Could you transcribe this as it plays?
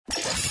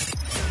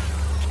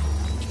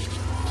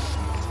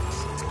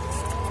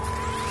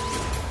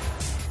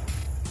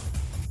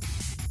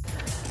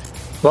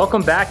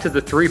Welcome back to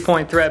the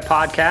 3-Point Threat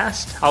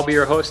podcast. I'll be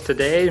your host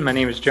today. My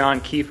name is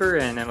John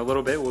Keeffer, and in a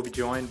little bit we'll be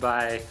joined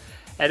by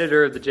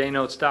editor of the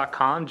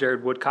jnotes.com,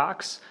 Jared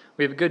Woodcox.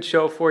 We have a good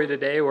show for you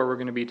today where we're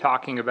going to be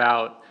talking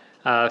about,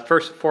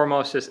 first and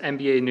foremost, just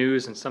NBA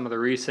news and some of the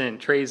recent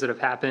trades that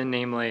have happened,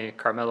 namely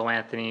Carmelo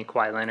Anthony,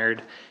 Kawhi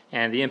Leonard,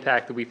 and the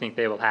impact that we think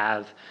they will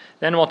have.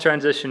 Then we'll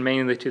transition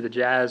mainly to the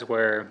Jazz,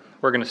 where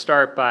we're going to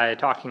start by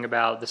talking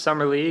about the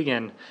Summer League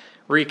and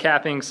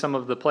recapping some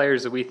of the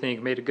players that we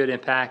think made a good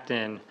impact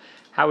and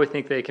how we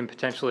think they can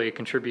potentially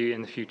contribute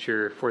in the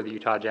future for the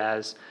Utah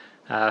Jazz.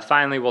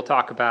 Finally, we'll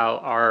talk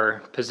about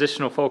our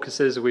positional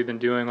focuses that we've been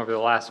doing over the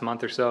last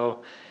month or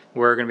so.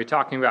 We're going to be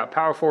talking about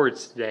power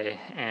forwards today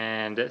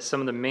and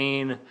some of the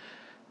main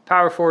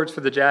power forwards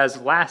for the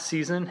Jazz last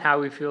season, how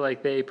we feel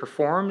like they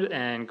performed,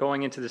 and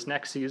going into this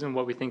next season,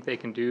 what we think they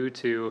can do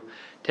to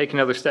take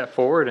another step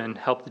forward and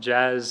help the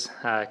Jazz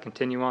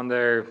continue on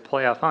their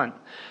playoff hunt.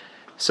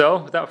 So,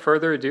 without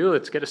further ado,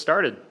 let's get it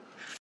started.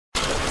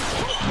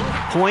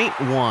 Point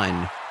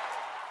one.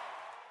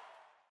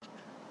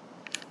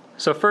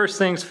 So first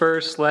things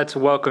first, let's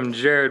welcome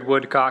Jared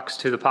Woodcox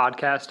to the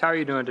podcast. How are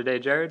you doing today,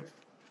 Jared?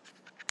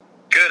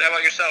 Good. How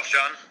about yourself,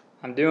 John?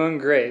 I'm doing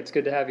great. It's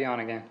good to have you on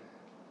again.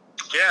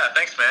 Yeah,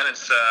 thanks, man.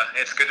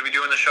 It's good to be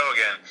doing the show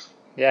again.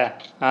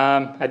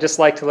 Yeah. I'd just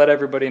like to let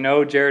everybody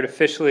know Jared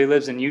officially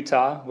lives in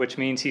Utah, which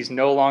means he's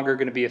no longer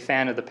going to be a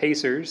fan of the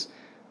Pacers,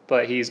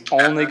 but he's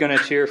only going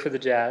to cheer for the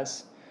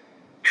Jazz.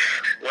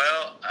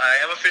 Well, I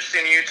am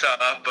officially in Utah,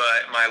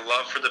 but my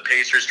love for the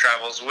Pacers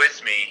travels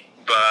with me.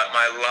 But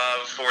my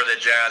love for the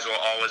Jazz will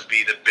always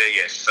be the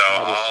biggest, so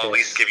I'll at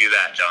least give you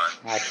that, John.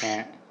 I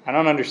can't. I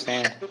don't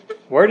understand.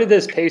 Where did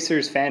this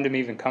Pacers fandom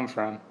even come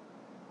from?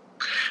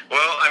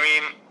 Well, I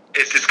mean,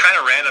 it's kind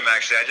of random,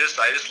 actually. I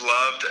just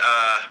loved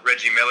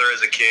Reggie Miller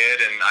as a kid,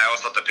 and I always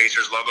thought the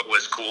Pacers logo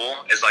was cool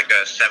as like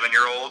a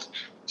 7-year-old.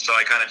 So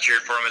I kind of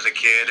cheered for him as a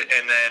kid.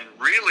 And then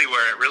really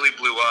where it really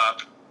blew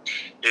up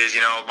is,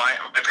 my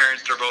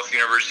parents are both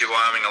University of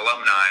Wyoming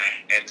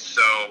alumni. And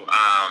so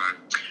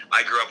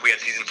I grew up, we had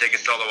season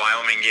tickets to all the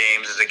Wyoming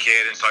games as a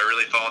kid. And so I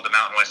really followed the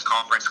Mountain West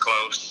Conference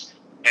close.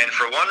 And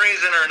for one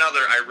reason or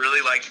another, I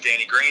really liked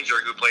Danny Granger,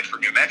 who played for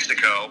New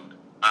Mexico,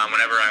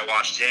 whenever I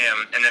watched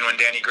him. And then when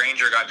Danny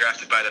Granger got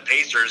drafted by the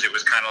Pacers, it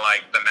was kind of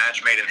like the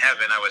match made in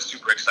heaven. I was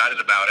super excited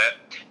about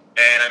it.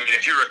 And, I mean,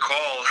 if you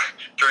recall,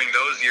 during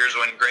those years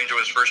when Granger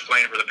was first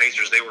playing for the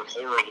Pacers, they were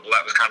horrible.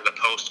 That was kind of the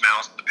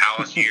post-Mouse, the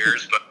Palace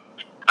years. But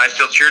I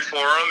still cheered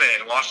for him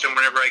and watched him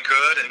whenever I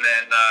could. And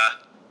then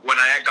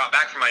when I got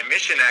back from my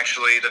mission,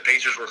 actually, the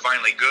Pacers were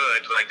finally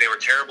good. Like, they were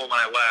terrible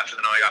when I left. And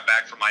then when I got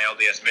back from my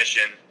LDS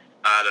mission,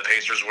 the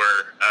Pacers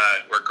were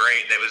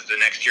great. It was the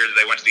next year that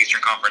they went to the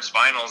Eastern Conference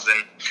Finals.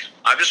 And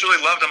I've just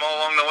really loved them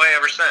all along the way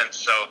ever since.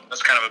 So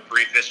that's kind of a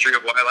brief history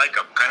of why I like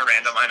them. Kind of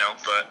random, I know,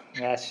 but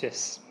That's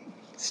just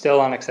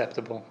still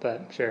unacceptable,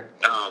 but sure.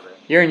 Oh, man.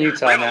 You're in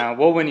Utah now.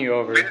 We'll win you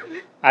over.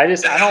 I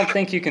don't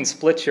think you can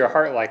split your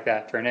heart like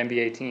that for an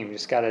NBA team. You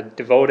just got to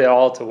devote it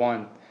all to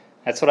one.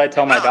 That's what I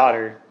tell my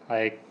daughter.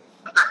 Like,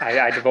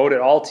 I devote it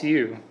all to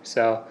you.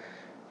 So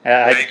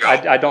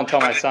I don't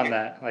tell my son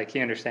that. Like, he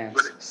understands.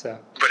 So.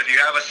 But if you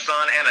have a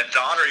son and a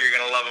daughter, you're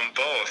going to love them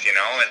both,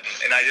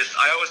 And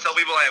I always tell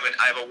people I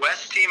have a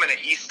West team and an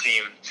East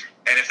team.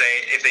 And if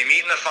they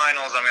meet in the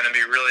finals, I'm going to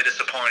be really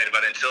disappointed.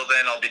 But until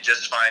then, I'll be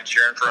just fine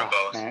cheering for them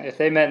both. Man, if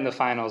they met in the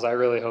finals, I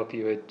really hope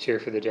you would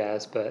cheer for the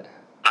Jazz. But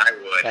I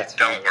would.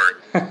 Don't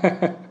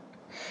worry.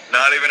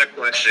 Not even a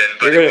question.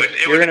 But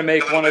you're going to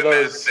make one of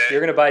those. You're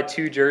going to buy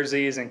 2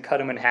 jerseys and cut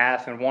them in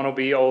half, and one will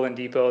be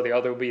Oladipo, the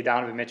other will be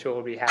Donovan Mitchell.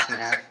 Will be half and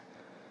half.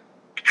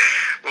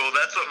 Well,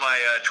 that's what my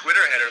Twitter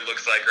header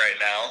looks like right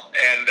now.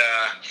 And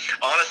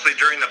honestly,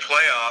 during the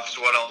playoffs,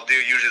 what I'll do,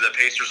 usually the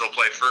Pacers will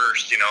play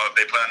first, if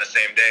they play on the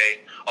same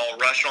day. I'll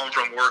rush home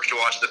from work to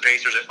watch the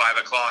Pacers at 5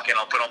 o'clock, and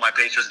I'll put all my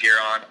Pacers gear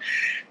on.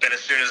 Then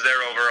as soon as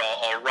they're over,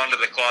 I'll run to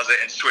the closet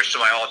and switch to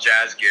my all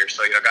Jazz gear.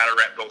 So, got to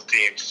rep both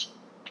teams.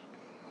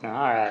 All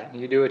right.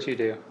 You do what you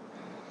do.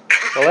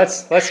 Well,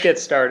 let's get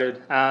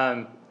started.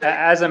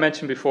 As I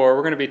mentioned before,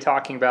 we're going to be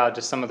talking about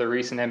just some of the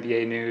recent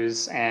NBA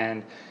news,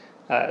 and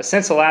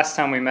since the last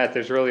time we met,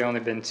 there's really only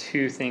been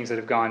 2 things that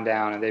have gone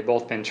down, and they've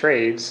both been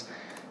trades.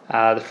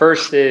 The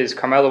first is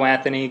Carmelo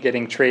Anthony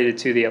getting traded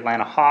to the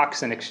Atlanta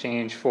Hawks in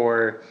exchange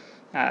for,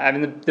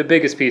 the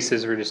biggest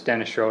pieces were just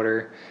Dennis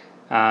Schroeder.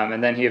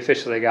 And then he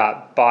officially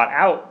got bought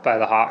out by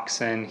the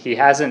Hawks, and he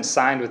hasn't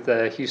signed with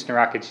the Houston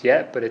Rockets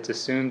yet, but it's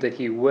assumed that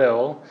he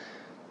will.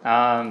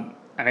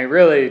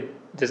 Really,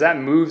 does that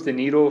move the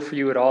needle for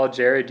you at all,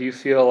 Jared? Do you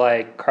feel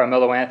like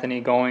Carmelo Anthony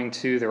going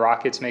to the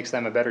Rockets makes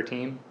them a better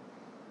team?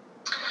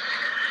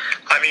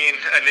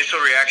 Initial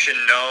reaction,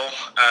 no.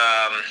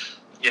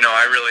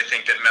 I really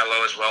think that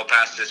Melo is well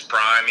past his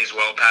prime. He's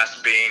well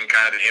past being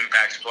kind of the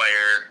impact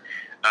player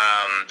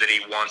that he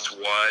once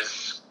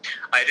was.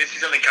 I did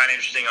see something kind of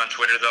interesting on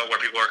Twitter, though, where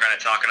people were kind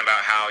of talking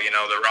about how,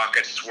 the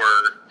Rockets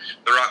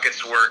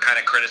were kind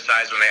of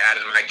criticized when they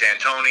added Mike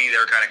D'Antoni. They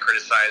were kind of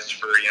criticized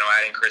for,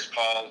 adding Chris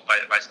Paul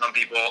by some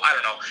people. I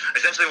don't know.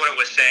 Essentially what it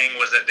was saying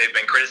was that they've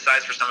been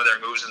criticized for some of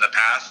their moves in the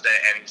past,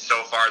 and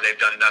so far they've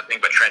done nothing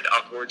but trend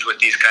upwards with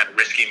these kind of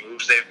risky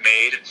moves they've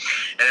made.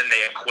 And then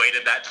they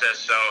equated that to,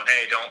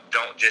 hey,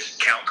 don't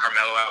just count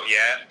Carmelo out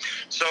yet.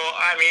 So,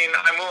 I mean,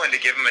 I'm willing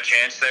to give him a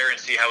chance there and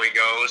see how he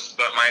goes,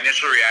 but my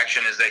initial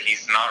reaction is that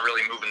he's not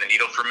really moving the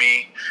needle for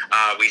me.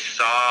 We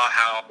saw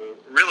how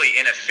really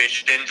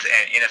inefficient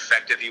and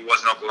ineffective he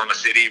was in Oklahoma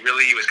City.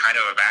 Really, he was kind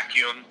of a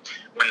vacuum.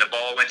 When the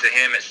ball went to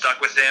him, it stuck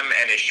with him,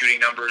 and his shooting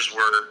numbers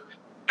were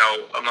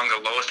among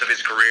the lowest of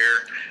his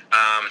career.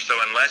 So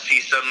unless he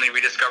suddenly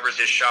rediscovers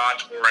his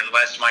shot, or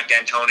unless Mike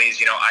D'Antoni's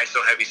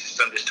ISO-heavy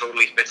system just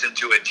totally fits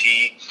into a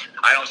T,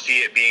 I don't see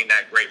it being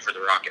that great for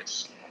the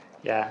Rockets.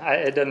 Yeah,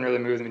 it doesn't really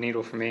move the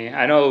needle for me.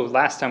 I know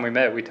last time we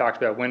met, we talked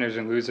about winners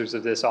and losers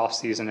of this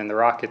offseason, and the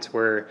Rockets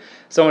were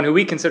someone who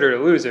we considered a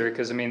loser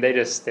because,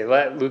 they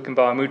let Luke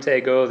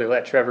Mbamute go, they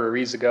let Trevor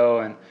Ariza go,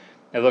 and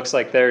it looks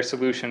like their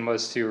solution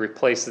was to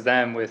replace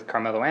them with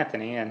Carmelo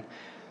Anthony, and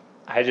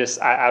I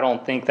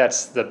don't think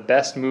that's the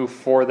best move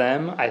for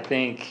them. I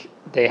think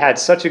they had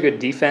such a good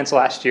defense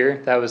last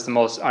year. That was the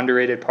most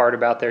underrated part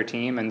about their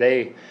team, and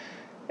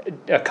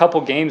a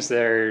couple games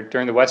there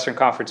during the Western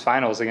Conference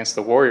Finals against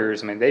the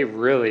Warriors, they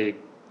really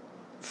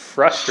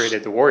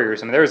frustrated the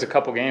Warriors. There was a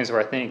couple games where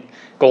I think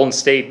Golden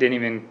State didn't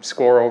even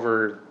score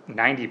over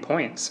 90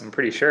 points, I'm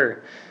pretty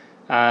sure.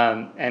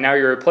 And now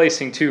you're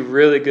replacing two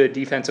really good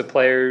defensive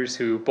players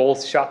who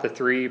both shot the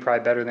three,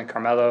 probably better than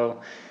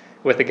Carmelo,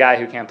 with a guy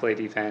who can't play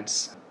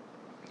defense.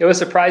 It was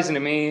surprising to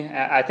me.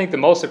 I think the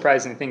most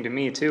surprising thing to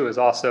me, too, is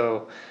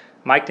also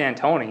Mike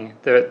D'Antoni,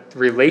 the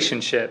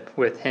relationship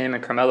with him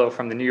and Carmelo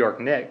from the New York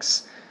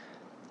Knicks.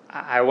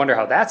 I wonder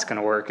how that's going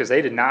to work because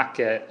they did not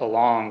get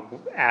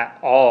along at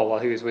all while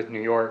he was with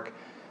New York.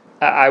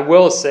 I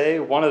will say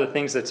one of the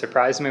things that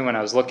surprised me when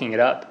I was looking it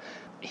up,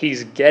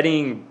 he's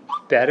getting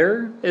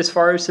better as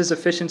far as his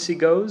efficiency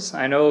goes.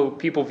 I know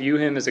people view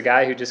him as a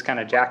guy who just kind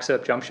of jacks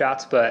up jump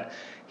shots, but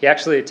he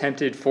actually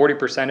attempted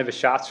 40% of his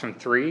shots from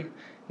three,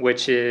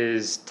 which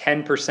is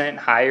 10%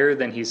 higher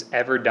than he's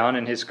ever done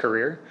in his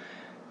career.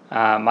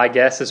 My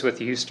guess is with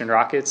the Houston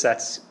Rockets,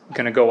 that's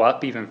going to go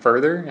up even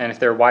further. And if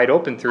they're wide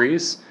open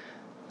threes,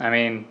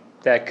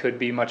 that could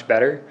be much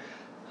better.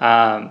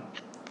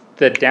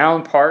 The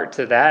down part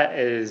to that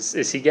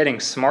is he getting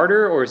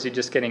smarter or is he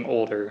just getting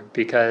older?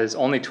 Because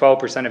only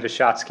 12% of his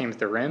shots came at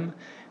the rim,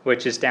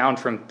 which is down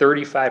from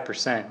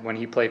 35% when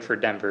he played for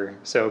Denver.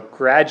 So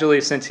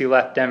gradually since he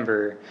left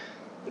Denver,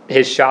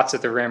 his shots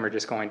at the rim are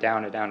just going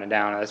down and down and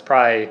down. That's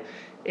probably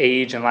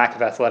age and lack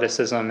of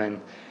athleticism.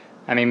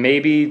 And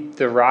maybe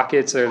the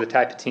Rockets are the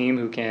type of team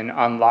who can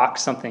unlock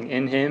something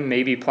in him.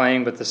 Maybe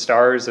playing with the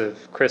stars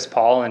of Chris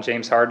Paul and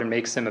James Harden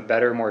makes him a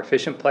better, more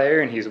efficient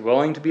player, and he's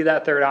willing to be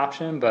that third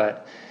option.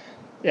 But,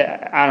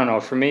 yeah, I don't know.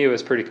 For me, it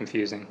was pretty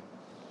confusing.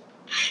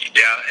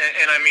 Yeah,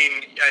 and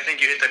I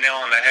think you hit the nail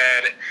on the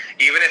head.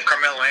 Even if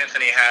Carmelo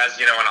Anthony has,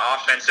 an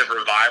offensive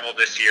revival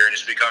this year and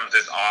just becomes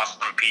this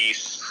awesome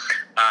piece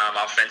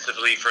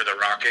offensively for the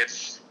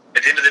Rockets,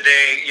 at the end of the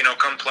day,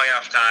 come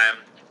playoff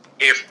time,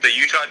 if the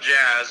Utah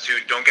Jazz, who,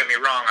 don't get me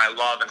wrong, I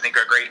love and think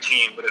are a great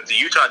team, but if the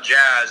Utah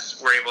Jazz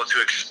were able to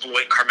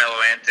exploit Carmelo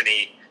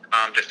Anthony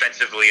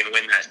defensively and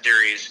win that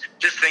series,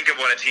 just think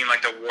of what a team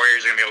like the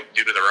Warriors are going to be able to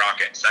do to the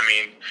Rockets.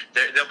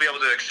 They'll be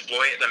able to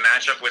exploit the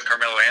matchup with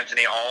Carmelo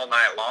Anthony all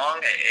night long,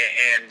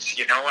 and,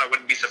 I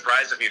wouldn't be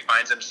surprised if he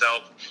finds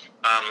himself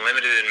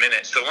limited in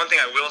minutes. So one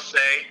thing I will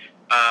say,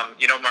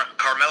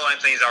 Carmelo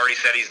Anthony's already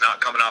said he's not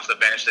coming off the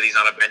bench, that he's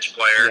not a bench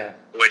player,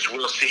 which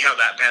we'll see how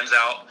that pans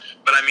out.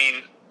 But,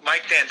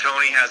 Mike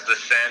D'Antoni has the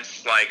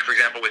sense, like, for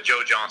example, with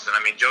Joe Johnson.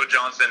 Joe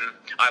Johnson,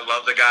 I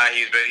love the guy.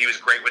 He was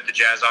great with the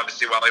Jazz,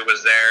 obviously, while he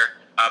was there.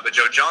 But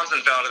Joe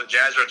Johnson fell out of the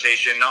Jazz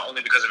rotation, not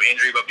only because of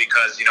injury, but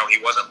because, he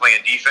wasn't playing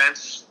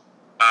defense.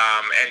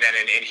 And then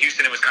in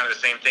Houston, it was kind of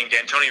the same thing.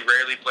 D'Antoni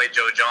rarely played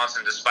Joe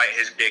Johnson, despite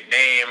his big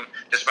name,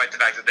 despite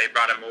the fact that they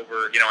brought him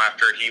over,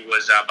 after he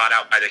was bought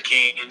out by the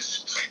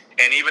Kings.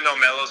 And even though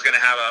Melo's going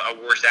to have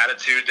a worse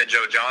attitude than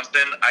Joe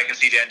Johnson, I can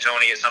see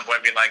D'Antoni at some point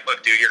being like,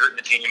 look, dude, you're hurting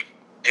the team.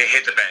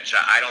 Hit the bench.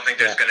 I don't think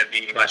there's going to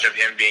be much of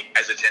him being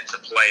hesitant to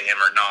play him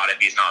or not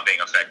if he's not being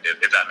effective,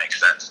 if that makes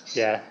sense.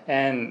 Yeah,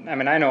 and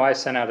I know I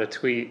sent out a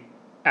tweet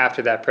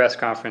after that press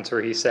conference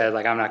where he said,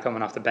 I'm not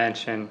coming off the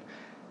bench, and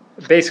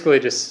basically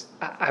just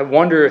I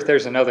wonder if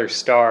there's another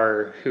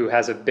star who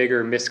has a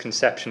bigger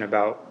misconception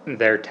about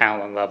their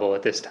talent level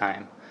at this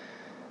time.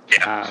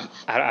 Yeah.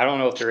 I don't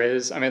know if there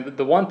is.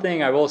 The one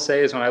thing I will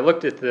say is when I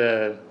looked at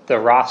the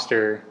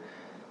roster,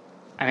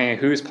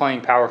 who's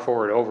playing power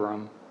forward over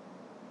him?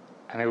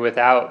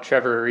 Without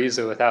Trevor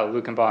Ariza, without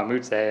Luke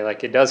Mbamute,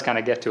 it does kind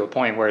of get to a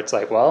point where it's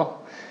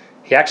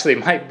he actually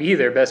might be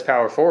their best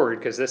power forward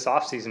because this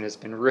offseason has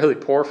been really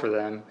poor for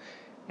them.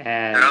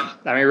 And,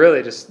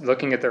 really just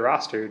looking at their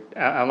roster,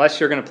 unless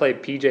you're going to play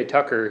P.J.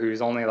 Tucker,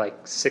 who's only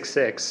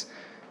 6'6",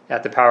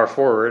 at the power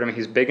forward. I mean,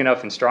 he's big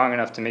enough and strong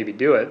enough to maybe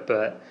do it,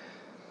 but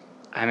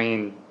I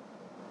mean,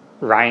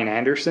 Ryan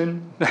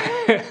Anderson,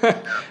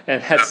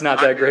 and that's not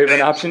that great of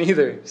an option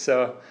either.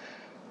 So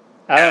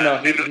I don't know.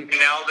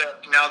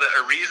 Now that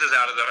Ariz is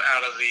out of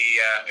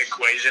the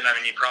equation, I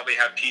mean, you probably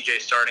have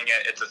PJ starting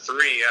at the 3.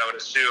 I would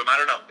assume. I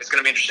don't know. It's going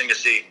to be interesting to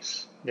see.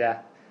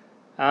 Yeah.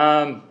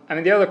 I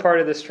mean, the other part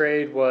of this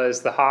trade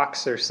was the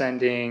Hawks are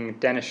sending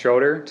Dennis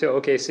Schroeder to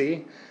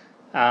OKC.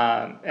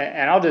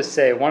 And I'll just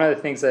say one of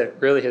the things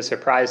that really has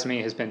surprised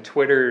me has been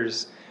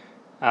Twitter's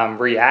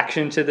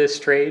reaction to this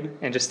trade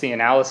and just the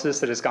analysis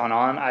that has gone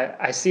on.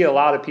 I see a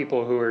lot of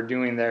people who are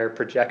doing their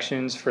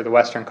projections for the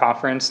Western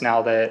Conference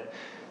now that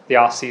the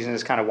offseason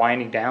is kind of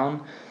winding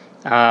down.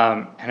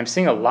 And I'm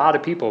seeing a lot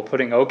of people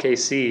putting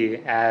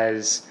OKC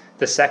as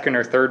the second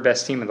or third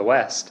best team in the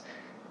West.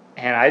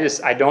 And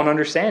I don't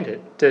understand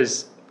it.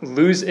 Is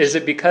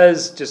it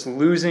because just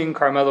losing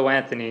Carmelo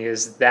Anthony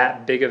is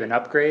that big of an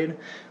upgrade?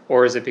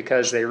 Or is it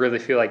because they really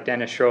feel like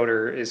Dennis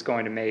Schroeder is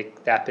going to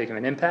make that big of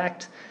an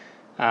impact?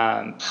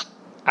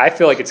 I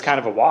feel like it's kind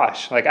of a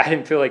wash. Like, I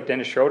didn't feel like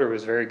Dennis Schroeder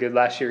was very good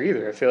last year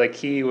either. I feel like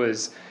he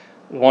was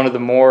one of the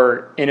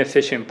more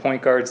inefficient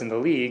point guards in the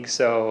league,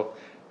 so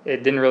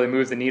it didn't really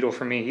move the needle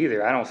for me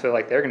either. I don't feel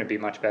like they're going to be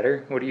much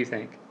better. What do you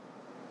think?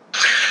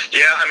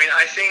 Yeah, I mean,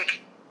 I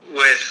think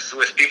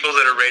with people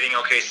that are rating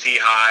OKC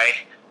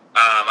high,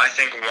 I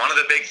think one of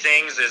the big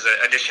things is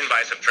addition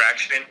by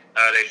subtraction.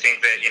 They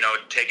think that,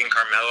 taking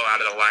Carmelo out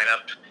of the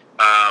lineup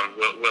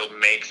will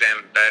make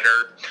them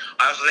better.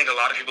 I also think a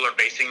lot of people are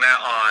basing that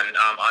on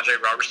Andre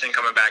Robertson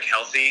coming back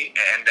healthy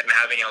and them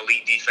having an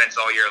elite defense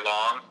all year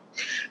long.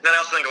 And then I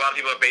also think a lot of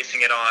people are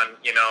basing it on,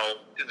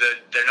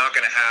 they're not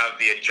going to have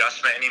the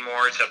adjustment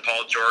anymore to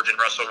Paul George and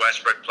Russell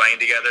Westbrook playing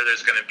together.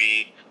 There's going to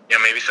be,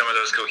 maybe some of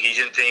those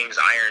cohesion things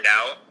ironed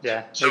out.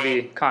 Yeah,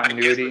 maybe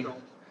continuity.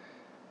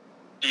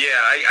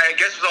 I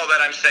guess with all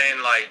that, I'm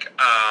saying,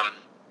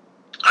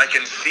 I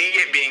can see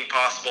it being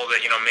possible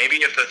that,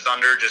 maybe if the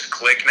Thunder just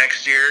click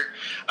next year,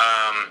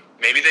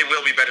 maybe they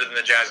will be better than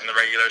the Jazz in the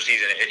regular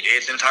season.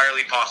 It's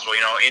entirely possible.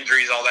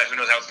 Injuries, all that, who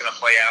knows how it's going to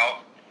play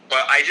out.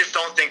 But I just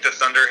don't think the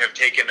Thunder have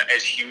taken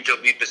as huge a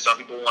leap as some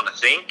people want to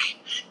think.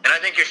 And I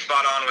think you're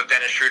spot on with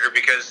Dennis Schroeder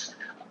because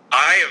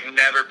I have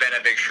never been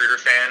a big Schroeder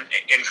fan.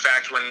 In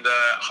fact, when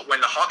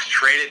the Hawks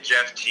traded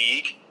Jeff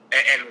Teague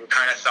and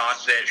kind of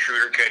thought that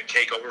Schroeder could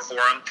take over for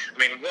him, I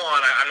mean,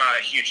 I'm not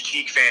a huge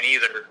Teague fan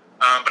either.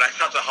 But I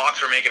thought the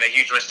Hawks were making a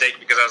huge mistake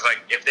because I was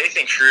like, if they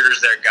think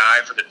Schroeder's their guy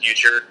for the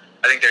future,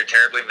 I think they're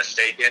terribly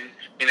mistaken.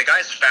 I mean, the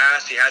guy's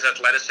fast, he has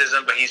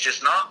athleticism, but he's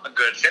just not a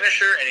good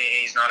finisher, and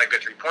he's not a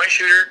good three-point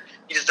shooter.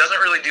 He just doesn't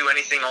really do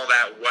anything all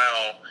that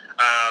well.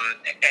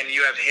 And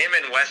you have him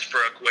and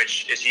Westbrook,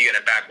 which, is he going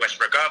to back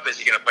Westbrook up? Is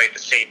he going to play at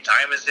the same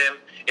time as him?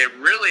 It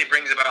really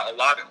brings about a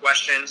lot of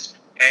questions.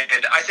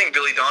 And I think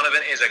Billy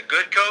Donovan is a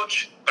good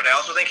coach, but I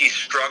also think he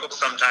struggles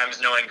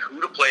sometimes knowing who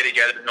to play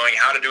together, knowing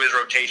how to do his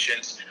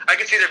rotations. I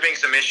could see there being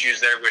some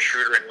issues there with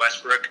Schroeder and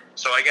Westbrook.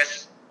 So I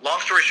guess, long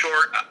story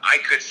short, I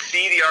could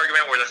see the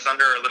argument where the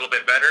Thunder are a little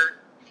bit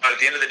better. But at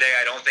the end of the day,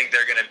 I don't think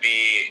they're going to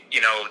be,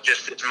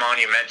 just this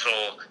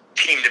monumental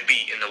team to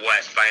beat in the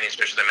West by any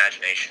stretch of the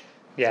imagination.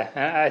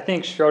 Yeah, I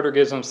think Schroeder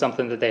gives them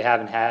something that they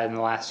haven't had in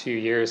the last few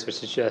years,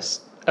 which is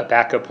just a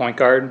backup point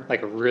guard,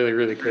 like a really,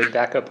 really good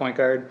backup point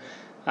guard.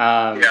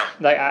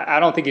 I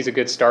don't think he's a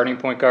good starting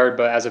point guard,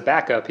 but as a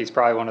backup, he's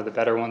probably one of the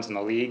better ones in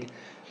the league.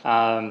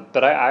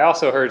 But I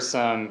also heard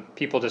some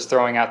people just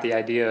throwing out the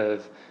idea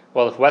of,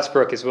 well, if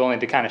Westbrook is willing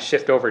to kind of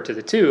shift over to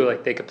the 2,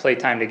 like they could play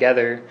time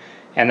together,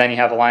 and then you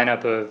have a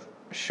lineup of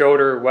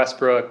Schroeder,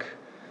 Westbrook,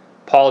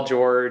 Paul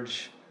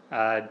George.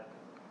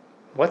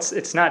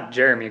 It's not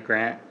Jeremy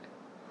Grant.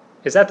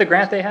 Is that the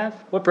Grant they have?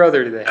 What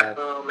brother do they have?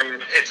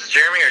 It's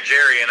Jeremy or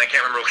Jerry, and I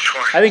can't remember which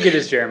one. I think it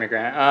is Jeremy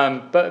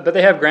Grant. But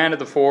they have Grant at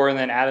the 4 and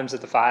then Adams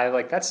at the 5.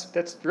 Like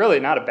that's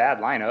really not a bad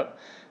lineup.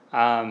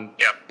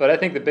 But I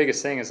think the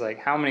biggest thing is like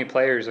how many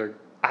players are.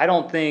 I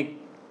don't think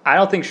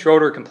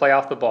Schroeder can play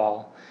off the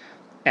ball,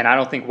 and I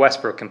don't think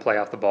Westbrook can play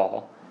off the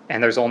ball.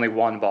 And there's only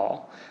one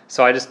ball,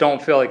 so I just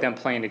don't feel like them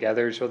playing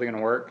together is really going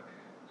to work.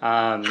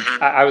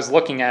 I was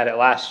looking at it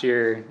last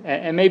year,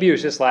 and maybe it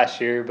was just last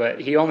year, but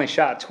he only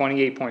shot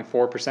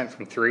 28.4%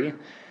 from 3.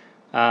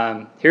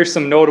 Here's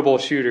some notable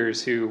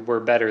shooters who were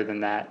better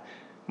than that.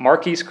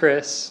 Marquise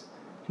Chris,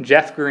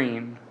 Jeff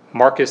Green,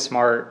 Marcus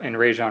Smart, and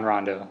Rajon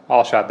Rondo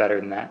all shot better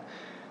than that.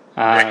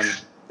 I mean,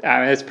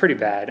 it's pretty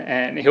bad.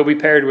 And he'll be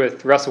paired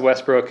with Russell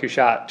Westbrook, who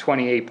shot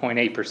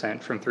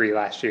 28.8% from 3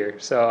 last year.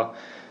 So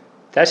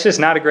that's just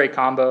not a great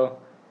combo.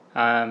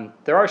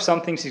 There are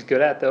some things he's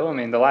good at, though. I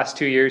mean, the last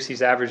 2 years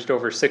he's averaged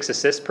over 6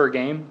 assists per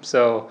game.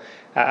 So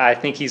I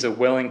think he's a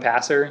willing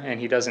passer, and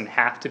he doesn't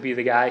have to be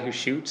the guy who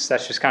shoots.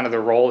 That's just kind of the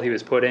role he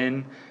was put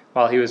in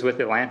while he was with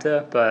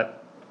Atlanta.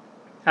 But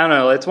I don't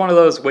know. It's one of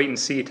those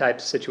wait-and-see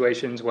type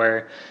situations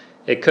where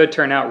it could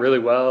turn out really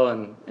well,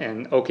 and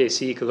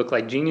OKC could look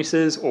like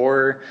geniuses,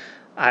 or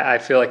I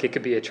feel like it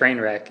could be a train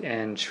wreck,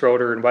 and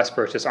Schroeder and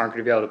Westbrook just aren't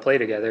going to be able to play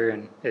together,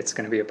 and it's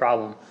going to be a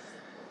problem.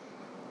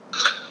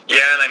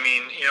 Yeah, and I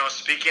mean,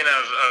 speaking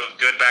of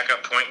good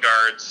backup point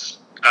guards,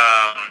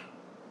 I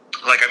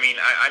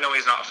know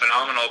he's not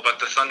phenomenal, but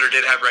the Thunder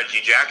did have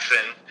Reggie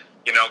Jackson,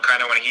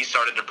 kind of when he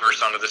started to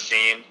burst onto the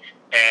scene.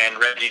 And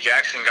Reggie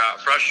Jackson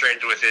got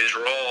frustrated with his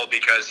role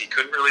because he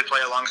couldn't really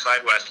play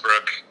alongside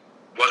Westbrook,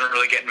 wasn't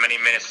really getting many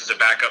minutes as a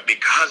backup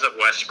because of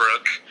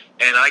Westbrook.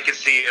 And I could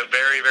see a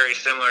very, very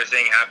similar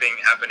thing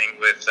happening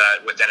with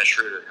Dennis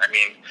Schroeder. I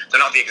mean,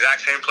 they're not the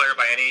exact same player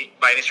by any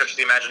stretch of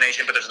the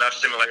imagination, but there's enough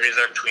similarities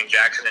there between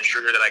Jackson and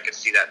Schroeder that I could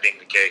see that being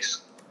the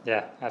case.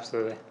 Yeah,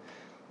 absolutely.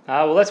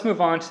 Well, let's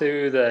move on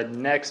to the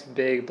next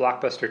big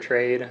blockbuster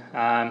trade.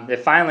 It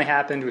finally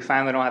happened. We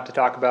finally don't have to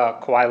talk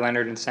about Kawhi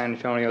Leonard and San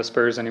Antonio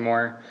Spurs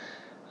anymore,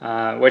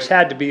 which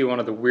had to be one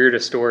of the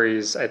weirdest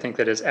stories I think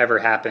that has ever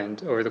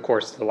happened over the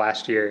course of the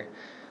last year.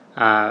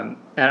 And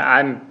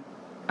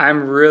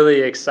I'm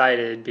really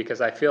excited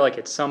because I feel like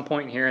at some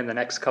point here in the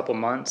next couple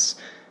months,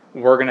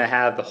 we're going to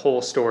have the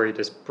whole story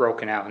just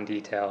broken out in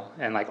detail.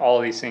 And like all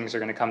of these things are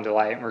going to come to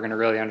light and we're going to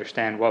really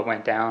understand what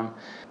went down.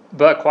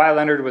 But Kawhi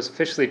Leonard was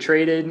officially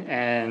traded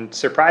and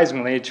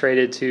surprisingly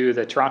traded to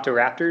the Toronto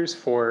Raptors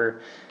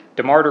for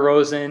DeMar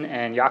DeRozan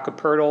and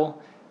Jakob Poeltl.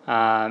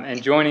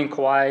 And joining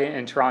Kawhi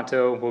in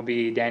Toronto will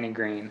be Danny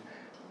Green.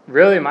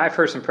 Really, my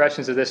first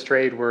impressions of this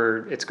trade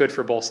were it's good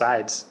for both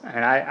sides.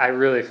 And I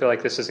really feel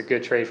like this is a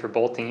good trade for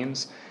both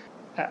teams.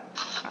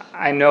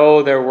 I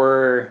know there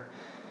were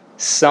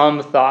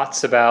some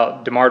thoughts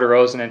about DeMar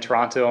DeRozan in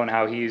Toronto and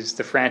how he's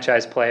the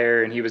franchise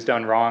player and he was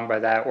done wrong by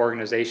that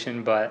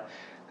organization, but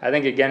I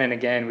think again and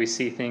again we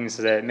see things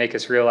that make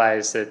us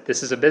realize that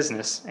this is a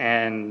business,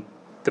 and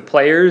the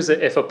players,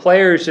 if a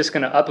player is just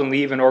going to up and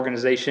leave an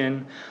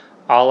organization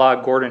a la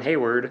Gordon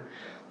Hayward,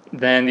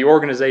 then the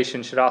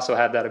organization should also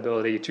have that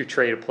ability to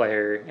trade a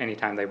player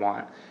anytime they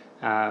want.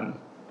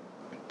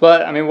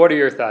 But, I mean, what are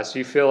your thoughts? Do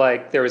you feel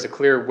like there was a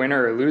clear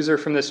winner or loser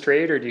from this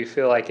trade, or do you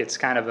feel like it's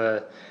kind of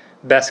a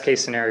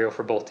best-case scenario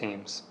for both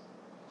teams?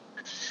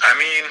 I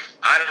mean,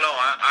 I don't know.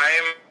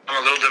 I'm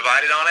a little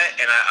divided on it,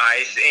 and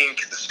I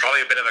think this is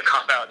probably a bit of a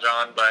cop-out,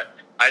 John, but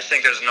I just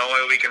think there's no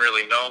way we can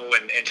really know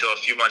until a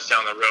few months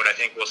down the road. I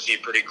think we'll see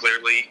pretty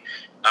clearly.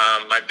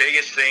 My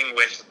biggest thing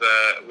with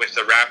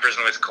the Raptors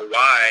and with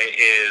Kawhi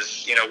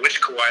is,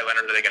 which Kawhi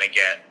Leonard are they going to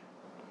get?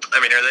 I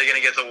mean, are they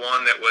going to get the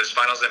one that was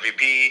Finals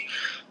MVP?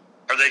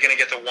 Are they going to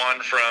get the one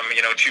from,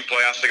 2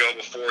 playoffs ago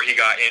before he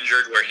got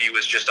injured where he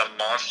was just a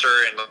monster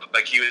and looked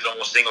like he was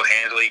almost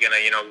single-handedly going to,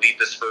 lead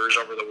the Spurs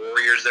over the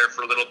Warriors there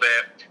for a little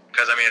bit?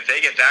 Because, I mean, if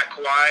they get that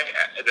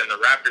Kawhi, then the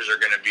Raptors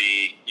are going to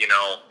be,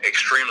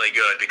 extremely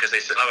good because they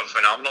still have a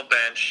phenomenal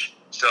bench,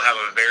 still have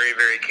a very,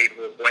 very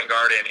capable point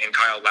guard in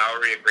Kyle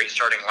Lowry, a great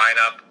starting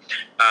lineup.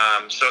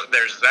 So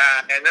there's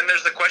that. And then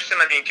there's the question,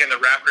 I mean, can the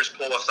Raptors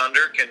pull a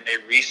Thunder? Can they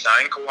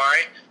re-sign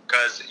Kawhi?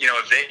 Because,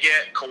 if they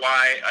get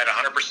Kawhi at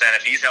 100%,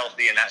 if he's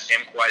healthy and that same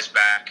Kawhi's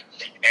back,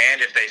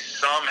 and if they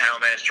somehow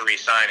manage to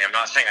re-sign him, I'm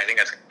not saying I think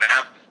that's going to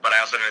happen, but I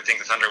also didn't think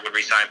the Thunder would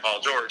re-sign Paul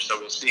George, so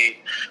we'll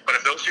see. But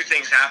if those two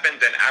things happen,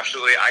 then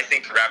absolutely, I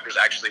think the Raptors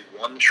actually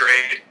won the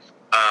trade.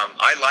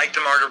 I like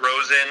DeMar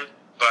DeRozan,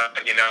 but,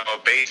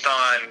 based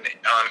on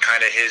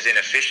kind of his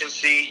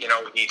inefficiency,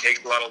 he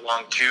takes a lot of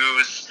long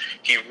twos.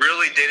 He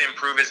really did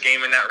improve his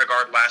game in that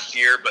regard last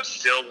year, but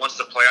still, once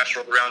the playoffs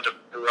rolled around,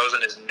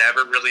 DeRozan has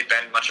never really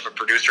been much of a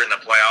producer in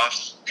the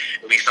playoffs,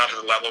 at least not to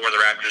the level where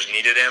the Raptors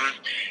needed him.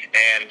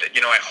 And,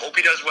 I hope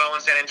he does well in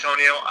San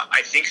Antonio.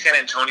 I think San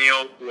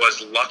Antonio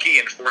was lucky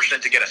and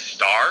fortunate to get a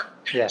star.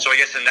 Yeah. So I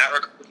guess in that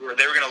regard, where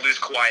they were going to lose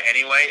Kawhi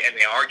anyway, and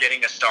they are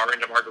getting a star in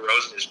DeMar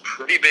DeRozan is a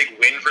pretty big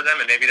win for them,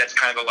 and maybe that's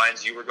kind of the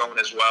lines you were going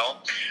as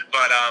well.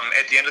 But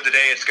at the end of the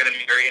day, it's going to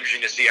be very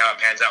interesting to see how it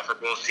pans out for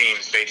both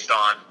teams based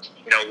on,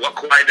 what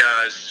Kawhi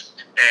does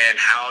and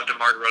how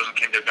DeMar DeRozan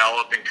can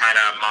develop and kind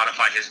of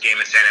modify his game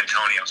in San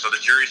Antonio. So the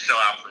jury's still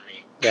out for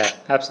me. Yeah,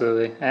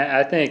 absolutely. And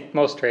I think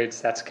most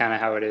trades, that's kind of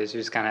how it is. You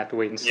just kind of have to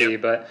wait and see.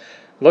 Yep. But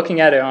looking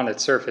at it on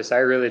its surface, I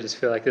really just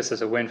feel like this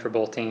is a win for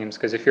both teams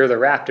because if you're the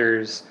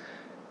Raptors,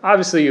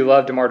 obviously you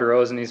love DeMar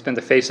DeRozan. He's been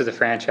the face of the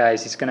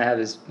franchise. He's going to have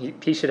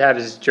he should have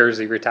his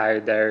jersey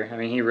retired there. I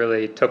mean, he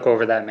really took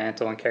over that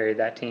mantle and carried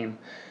that team.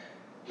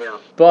 Yeah.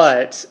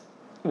 But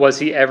was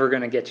he ever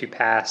going to get you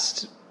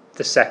past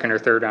the second or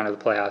third round of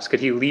the playoffs? Could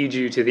he lead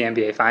you to the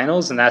NBA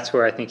Finals? And that's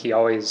where I think he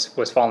always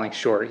was falling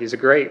short. He's a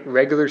great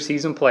regular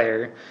season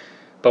player,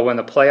 but when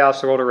the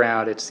playoffs rolled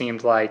around, it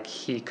seemed like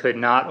he could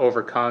not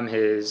overcome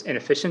his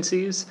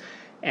inefficiencies.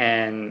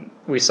 And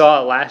we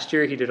saw it last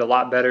year. He did a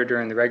lot better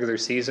during the regular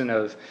season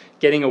of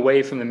getting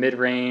away from the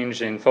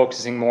mid-range and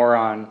focusing more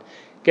on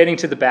getting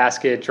to the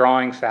basket,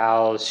 drawing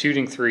fouls,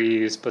 shooting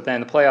threes. But then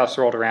the playoffs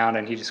rolled around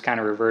and he just kind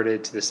of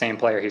reverted to the same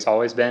player he's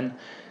always been.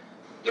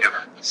 Yeah.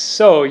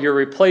 So you're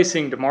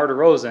replacing DeMar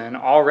DeRozan,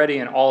 already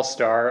an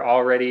all-star,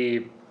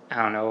 already,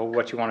 I don't know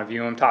what you want to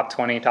view him, top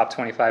 20, top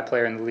 25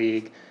 player in the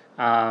league.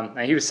 And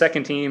he was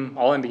second team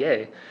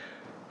All-NBA.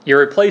 You're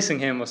replacing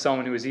him with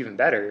someone who is even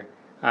better.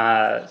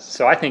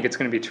 So I think it's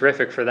going to be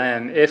terrific for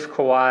them if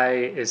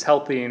Kawhi is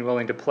healthy and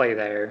willing to play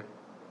there.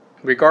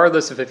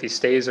 regardless of if he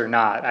stays or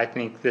not, I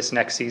think this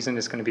next season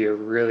is going to be a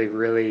really,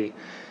 really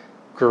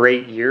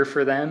great year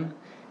for them.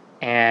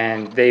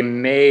 And they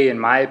may, in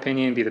my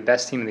opinion, be the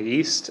best team in the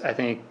East. I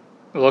think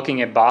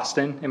looking at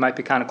Boston, it might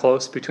be kind of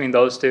close between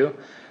those two.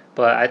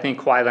 But I think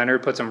Kawhi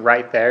Leonard puts them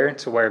right there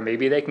to where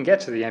maybe they can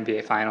get to the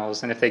NBA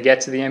Finals. And if they get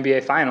to the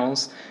NBA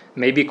Finals,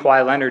 maybe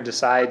Kawhi Leonard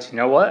decides, you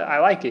know what, I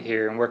like it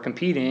here and we're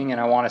competing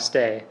and I want to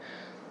stay.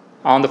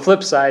 On the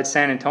flip side,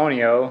 San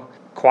Antonio,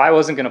 Kawhi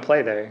wasn't going to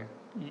play there.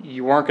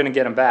 You weren't going to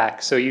get him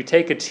back. So you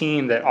take a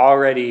team that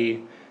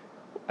already,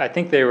 I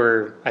think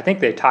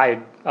they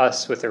tied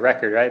us with the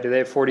record, right? Did they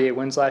have 48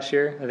 wins last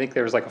year? I think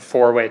there was like a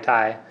 4-way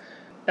tie.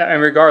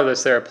 And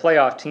regardless, they're a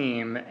playoff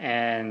team,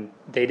 and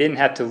they didn't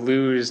have to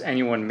lose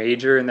anyone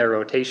major in their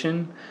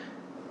rotation,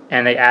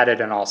 and they added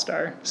an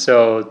all-star.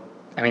 So,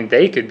 I mean,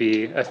 they could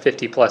be a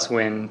 50-plus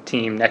win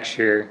team next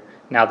year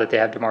now that they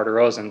have DeMar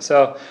DeRozan.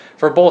 So,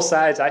 for both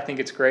sides, I think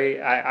it's great.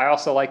 I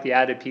also like the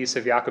added piece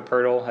of Jakob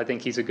Poeltl. I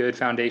think he's a good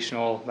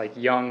foundational, like,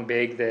 young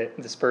big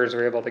that the Spurs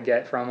were able to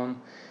get from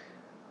him.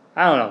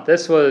 I don't know.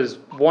 This was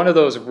one of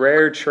those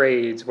rare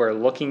trades where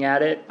looking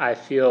at it, I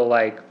feel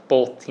like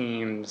both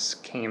teams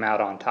came out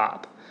on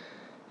top.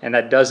 And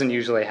that doesn't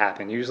usually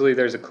happen. Usually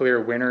there's a clear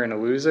winner and a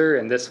loser,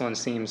 and this one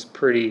seems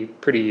pretty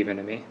even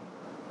to me.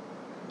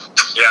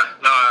 Yeah,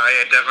 no,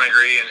 I definitely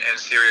agree and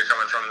see where you're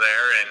coming from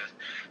there. And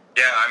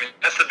yeah, I mean,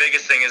 that's the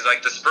biggest thing is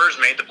like the Spurs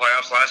made the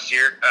playoffs last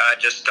year.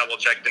 Just double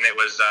checked, and it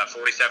was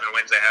 47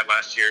 wins they had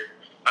last year.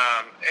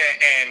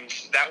 And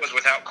that was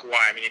without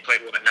Kawhi. I mean, he played,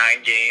 9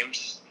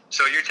 games?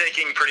 So you're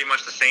taking pretty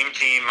much the same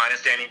team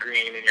minus Danny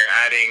Green, and you're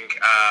adding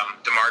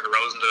DeMar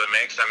DeRozan to the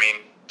mix. I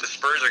mean, the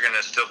Spurs are going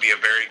to still be a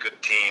very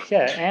good team.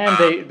 Yeah,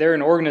 and they're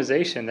an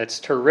organization that's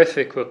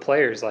terrific with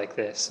players like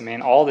this. I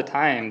mean, all the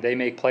time they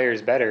make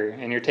players better,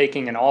 and you're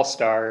taking an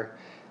all-star.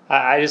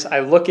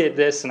 I look at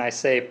this and I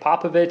say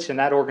Popovich and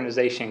that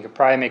organization could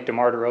probably make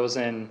DeMar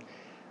DeRozan,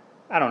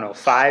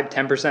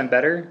 5-10%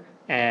 better,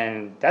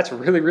 and that's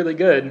really, really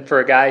good for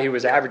a guy who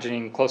was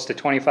averaging close to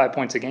 25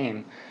 points a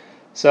game.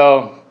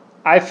 So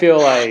I feel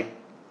like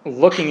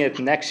looking at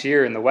next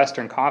year in the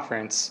Western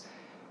Conference,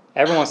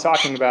 everyone's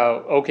talking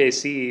about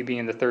OKC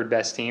being the third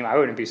best team. I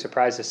wouldn't be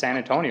surprised if San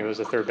Antonio is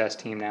the third best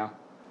team now.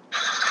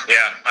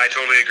 Yeah, I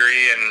totally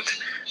agree. And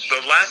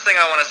the last thing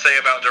I want to say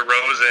about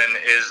DeRozan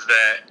is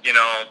that,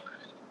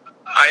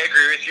 I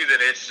agree with you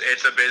that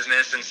it's a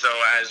business, and so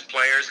as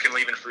players can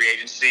leave in free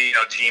agency,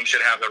 teams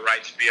should have the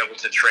right to be able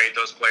to trade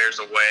those players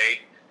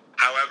away.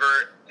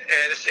 However,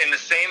 it's in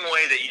the same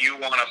way that you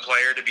want a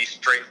player to be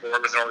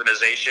straightforward with an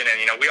organization, and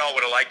we all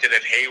would have liked it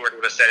if Hayward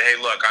would have said, "Hey,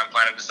 look, I'm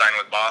planning to sign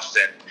with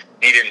Boston."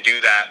 He didn't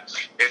do that.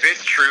 If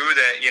it's true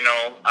that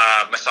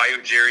Masai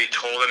Ujiri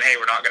told him, "Hey,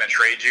 we're not going to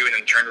trade you," and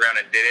then turned around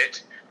and did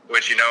it,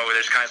 which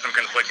there's kind of some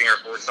conflicting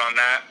reports on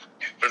that.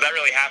 But if that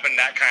really happened,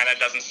 that kind of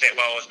doesn't sit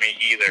well with me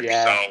either.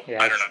 Yeah,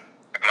 I don't know.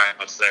 My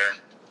thoughts there.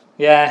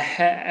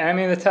 Yeah, I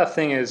mean, the tough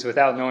thing is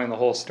without knowing the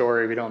whole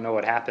story, we don't know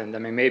what happened. I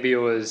mean, maybe it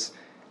was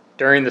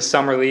during the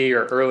summer league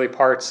or early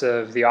parts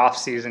of the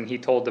offseason, he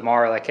told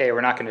DeMar, like, hey,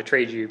 we're not going to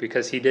trade you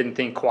because he didn't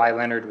think Kawhi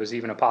Leonard was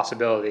even a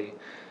possibility.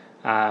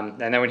 And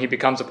then when he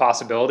becomes a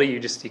possibility, you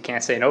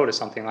can't say no to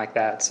something like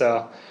that.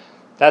 So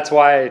that's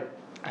why,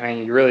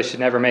 you really should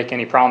never make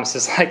any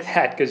promises like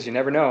that because you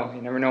never know.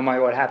 You never know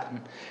what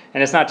happened.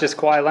 And it's not just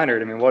Kawhi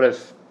Leonard. What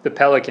if the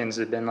Pelicans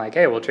had been like,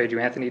 hey, we'll trade you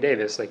Anthony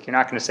Davis? Like, you're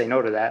not going to say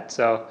no to that.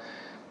 So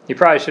you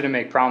probably shouldn't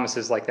make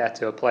promises like that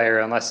to a player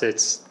unless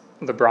it's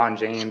LeBron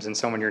James and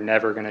someone you're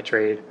never going to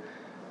trade.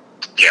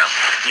 Yeah,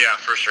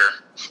 for sure.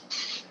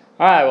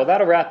 All right, well,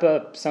 that'll wrap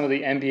up some of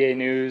the NBA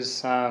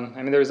news.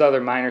 There was other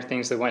minor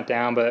things that went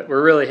down, but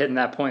we're really hitting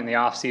that point in the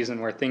offseason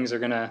where things are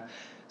going to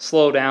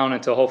slow down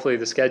until hopefully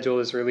the schedule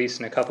is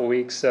released in a couple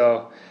weeks.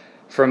 So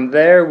from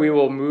there, we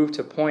will move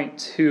to point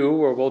 2,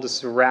 where we'll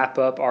just wrap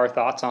up our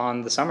thoughts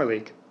on the Summer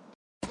League.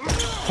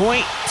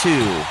 Point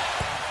 2.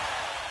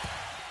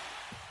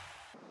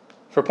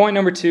 For point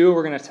number 2,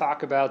 we're going to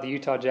talk about the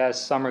Utah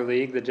Jazz Summer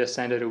League that just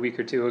ended a week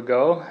or two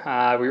ago.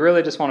 We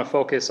really just want to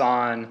focus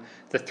on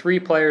the 3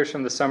 players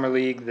from the Summer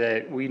League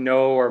that we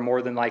know are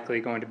more than likely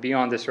going to be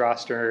on this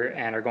roster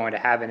and are going to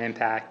have an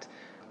impact.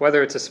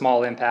 Whether it's a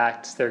small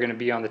impact, they're going to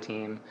be on the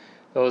team.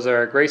 Those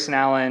are Grayson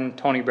Allen,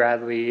 Tony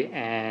Bradley,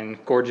 and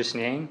Georges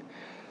Niang.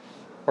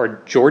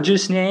 Or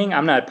Georges Niang?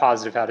 I'm not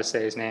positive how to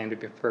say his name, to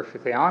be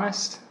perfectly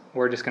honest.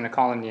 We're just going to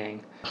call him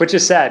Niang. Which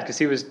is sad, because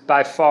he was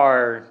by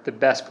far the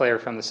best player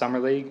from the Summer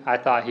League. I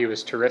thought he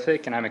was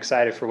terrific, and I'm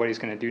excited for what he's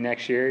going to do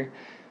next year.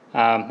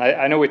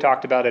 I know we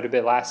talked about it a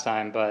bit last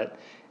time, but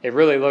it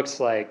really looks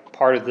like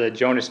part of the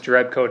Jonas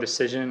Jerebko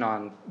decision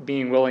on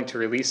being willing to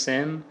release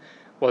him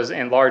was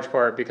in large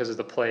part because of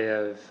the play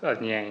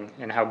of Niang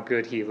and how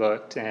good he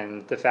looked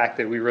and the fact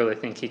that we really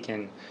think he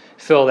can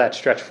fill that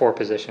stretch 4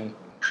 position.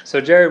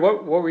 So, Jared,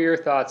 what were your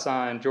thoughts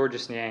on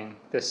Georges Niang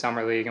this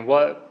Summer League, and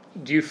what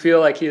do you feel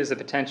like he has the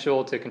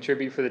potential to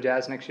contribute for the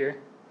Jazz next year?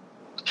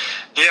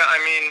 Yeah,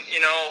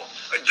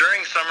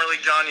 during Summer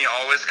League, John, you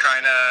always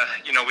kind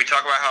of, we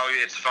talk about how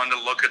it's fun to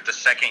look at the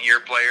second-year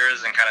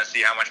players and kind of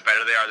see how much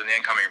better they are than the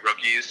incoming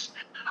rookies.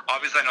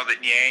 Obviously, I know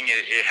that Yang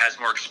it has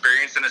more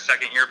experience than a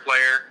second-year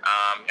player,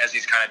 as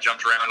he's kind of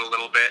jumped around a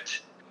little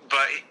bit.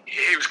 But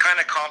it was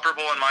kind of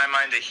comparable in my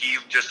mind that he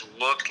just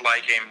looked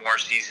like a more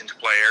seasoned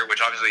player,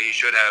 which obviously he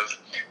should have.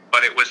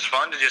 But it was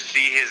fun to just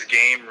see his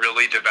game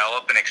really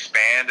develop and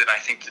expand, and I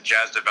think the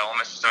Jazz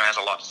development system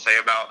has a lot to say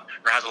about,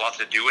 or has a lot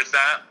to do with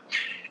that.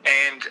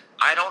 And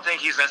I don't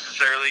think he's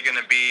necessarily going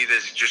to be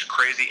this just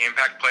crazy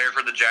impact player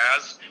for the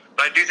Jazz,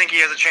 but I do think he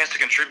has a chance to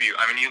contribute.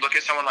 I mean, you look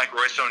at someone like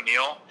Royce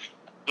O'Neal.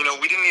 You know,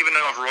 we didn't even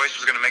know if Royce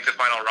was going to make the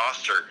final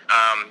roster,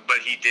 but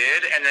he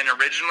did. And then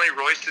originally,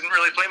 Royce didn't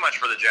really play much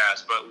for the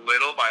Jazz, but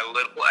little by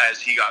little, as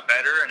he got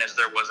better and as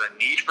there was a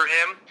need for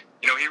him,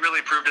 you know, he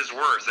really proved his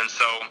worth. And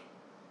so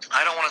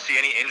I don't want to see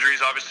any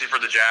injuries, obviously, for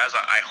the Jazz.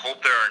 I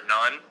hope there are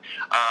none,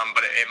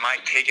 but it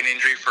might take an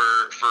injury for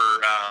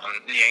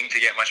Yang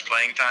to get much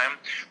playing time.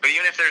 But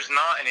even if there's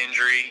not an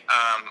injury,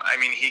 I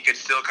mean, he could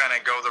still kind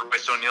of go the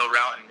Royce O'Neal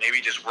route and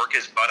maybe just work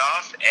his butt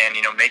off and,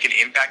 you know, make an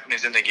impact when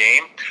he's in the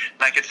game.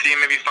 And I could see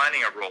him maybe finding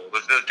a role.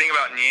 But the thing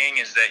about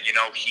Yang is that, you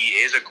know, he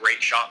is a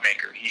great shot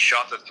maker. He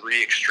shot the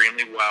three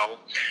extremely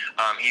well.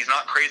 He's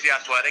not crazy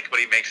athletic,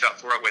 but he makes up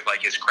for it with,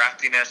 like, his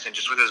craftiness and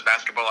just with his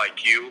basketball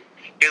IQ.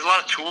 He has a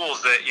lot of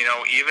tools that, you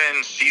know,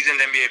 even seasoned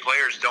NBA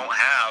players don't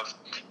have.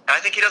 And I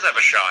think he does have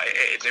a shot.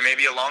 It may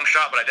be a long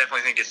shot, but I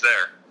definitely think it's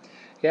there.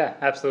 Yeah,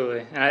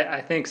 absolutely. And I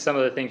think some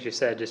of the things you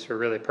said just were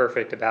really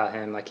perfect about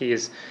him. Like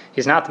he's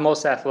not the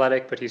most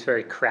athletic, but he's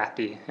very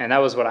crafty. And that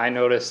was what I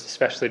noticed,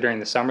 especially during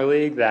the summer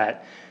league,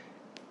 that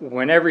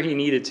whenever he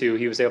needed to,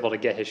 he was able to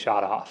get his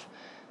shot off.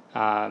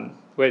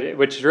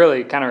 Which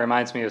really kind of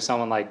reminds me of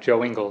someone like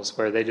Joe Ingles,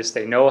 where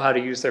they know how to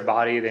use their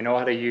body, they know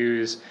how to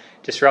use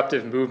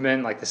disruptive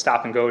movement, like the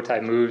stop and go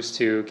type moves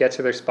to get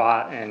to their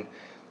spot. And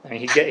I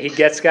mean, he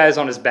gets guys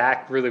on his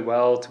back really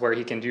well to where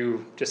he can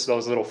do just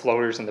those little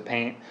floaters in the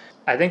paint.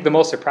 I think the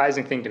most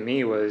surprising thing to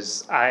me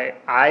was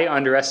I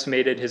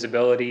underestimated his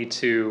ability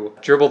to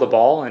dribble the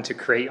ball and to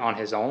create on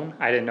his own.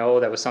 I didn't know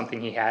that was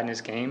something he had in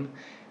his game.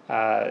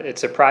 It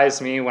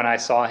surprised me when I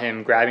saw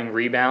him grabbing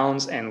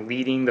rebounds and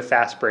leading the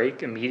fast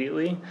break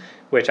immediately,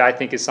 which I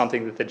think is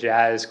something that the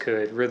Jazz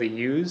could really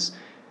use.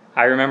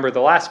 I remember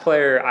the last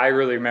player I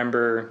really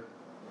remember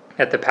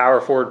at the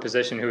power forward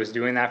position who was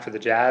doing that for the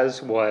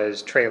Jazz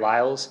was Trey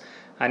Lyles.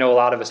 I know a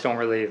lot of us don't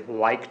really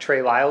like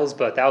Trey Lyles,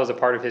 but that was a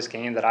part of his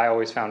game that I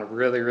always found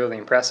really, really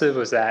impressive,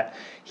 was that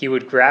he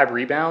would grab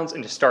rebounds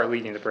and just start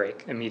leading the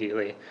break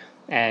immediately.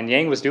 And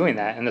Yang was doing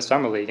that in the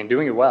summer league and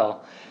doing it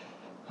well.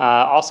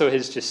 Also,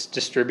 his just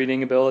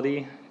distributing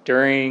ability.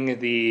 During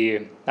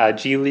the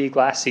G League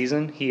last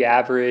season, he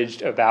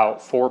averaged about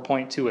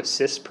 4.2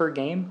 assists per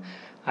game.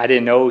 I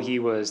didn't know he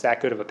was that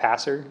good of a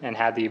passer and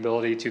had the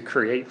ability to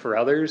create for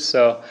others.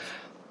 So,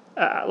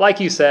 like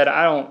you said,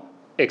 I don't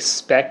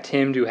expect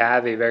him to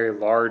have a very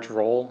large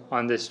role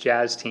on this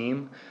Jazz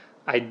team.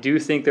 I do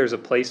think there's a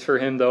place for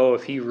him, though,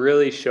 if he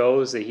really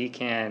shows that he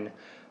can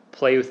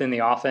play within the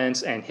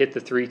offense and hit the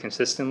three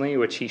consistently,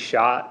 which he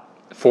shot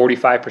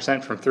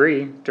 45% from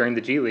three during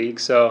the G League.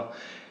 So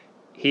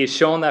he's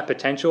shown that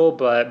potential,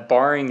 but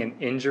barring an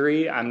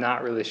injury, I'm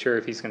not really sure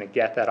if he's going to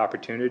get that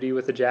opportunity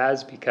with the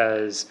Jazz,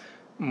 because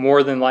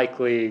more than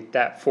likely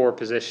that four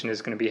position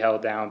is going to be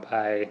held down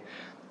by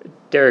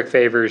Derek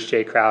Favors,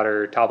 Jay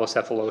Crowder, Thabo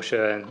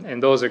Sefolosha,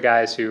 and those are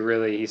guys who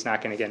really he's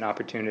not going to get an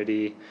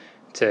opportunity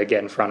to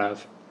get in front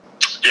of.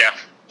 Yeah,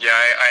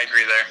 I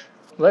agree there.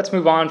 Let's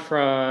move on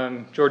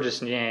from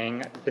Georges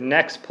Niang. The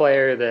next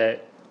player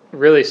that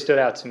really stood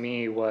out to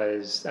me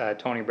was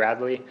Tony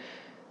Bradley.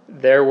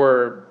 There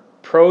were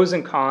pros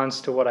and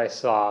cons to what I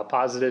saw,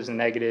 positives and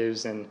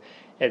negatives, and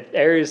at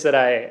areas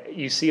that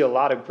you see a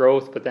lot of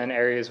growth, but then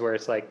areas where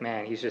it's like,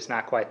 man, he's just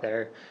not quite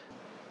there.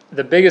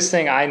 The biggest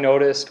thing I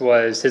noticed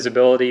was his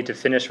ability to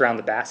finish around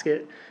the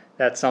basket.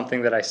 That's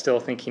something that I still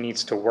think he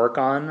needs to work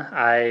on.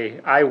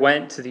 I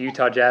went to the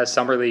Utah Jazz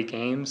Summer League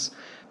games.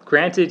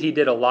 Granted, he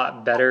did a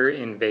lot better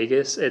in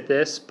Vegas at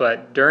this,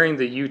 but during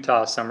the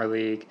Utah Summer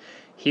League,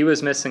 he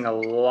was missing a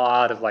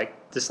lot of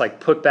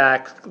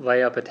put-back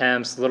layup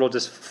attempts, little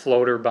just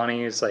floater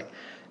bunnies,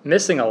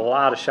 missing a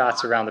lot of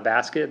shots around the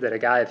basket that a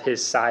guy of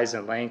his size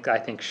and length I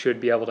think should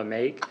be able to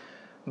make.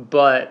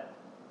 But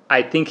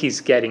I think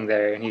he's getting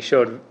there, and he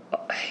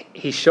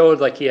showed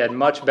like he had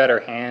much better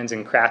hands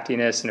and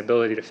craftiness and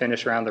ability to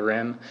finish around the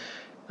rim.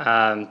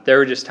 There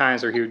were just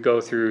times where he would go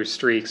through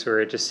streaks where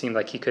it just seemed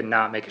like he could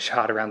not make a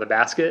shot around the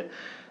basket.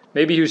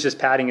 Maybe he was just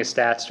padding his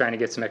stats, trying to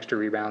get some extra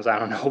rebounds. I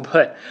don't know,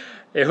 but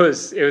it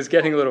was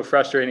getting a little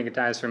frustrating at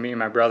times for me and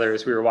my brother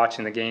as we were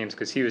watching the games,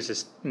 because he was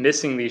just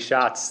missing these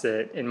shots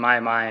that, in my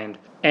mind,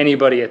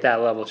 anybody at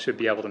that level should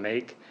be able to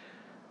make.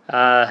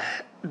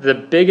 The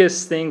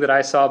biggest thing that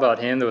I saw about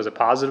him that was a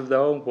positive,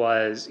 though,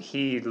 was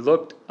he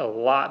looked a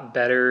lot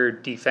better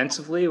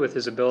defensively with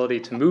his ability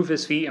to move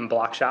his feet and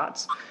block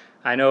shots.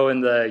 I know in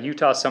the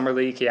Utah Summer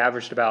League, he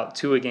averaged about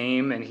 2 a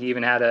game, and he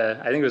even had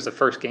I think it was the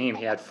first game,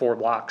 he had 4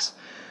 blocks.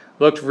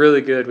 Looked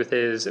really good with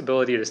his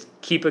ability to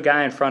keep a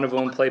guy in front of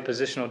him, play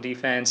positional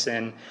defense,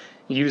 and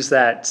use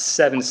that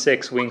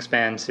 7'6"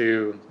 wingspan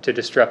to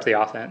disrupt the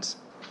offense.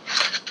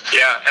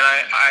 Yeah, and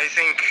I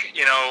think,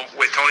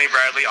 with Tony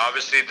Bradley,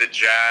 obviously the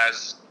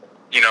Jazz,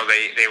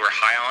 they were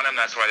high on him.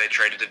 That's why they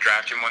traded to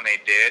draft him when they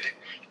did.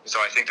 So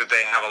I think that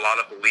they have a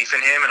lot of belief in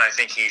him, and I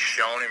think he's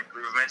shown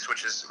improvements,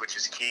 which is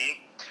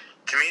key.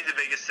 To me, the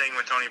biggest thing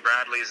with Tony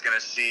Bradley is going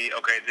to see,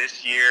 okay,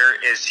 this year,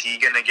 is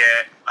he going to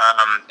get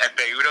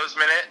Ekpe Udoh's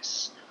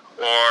minutes,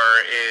 or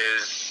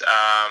is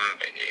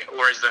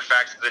the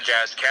fact that the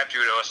Jazz kept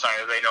Udoh a sign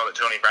that they know that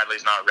Tony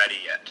Bradley's not ready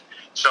yet?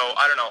 So,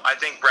 I don't know. I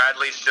think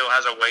Bradley still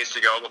has a ways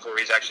to go before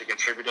he's actually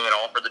contributing at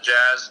all for the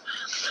Jazz.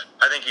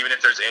 I think even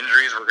if there's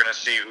injuries, we're going to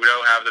see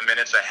Udoh have the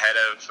minutes ahead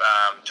of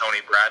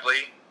Tony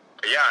Bradley.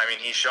 But yeah, I mean,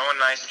 he's showing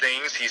nice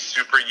things. He's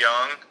super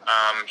young.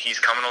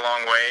 He's coming a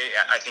long way.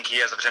 I think he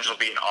has the potential to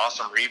be an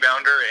awesome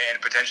rebounder and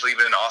potentially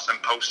even an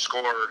awesome post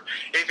scorer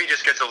if he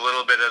just gets a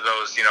little bit of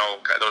those,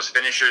 those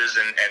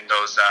finishes and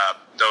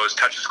those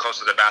touches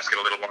close to the basket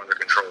a little more under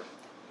control.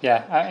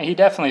 Yeah, he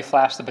definitely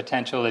flashed the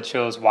potential that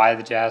shows why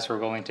the Jazz were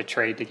willing to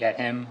trade to get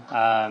him.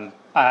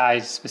 I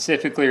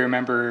specifically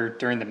remember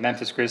during the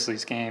Memphis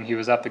Grizzlies game, he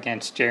was up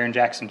against Jaren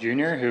Jackson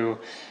Jr., who,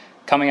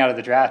 coming out of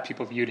the draft,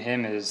 people viewed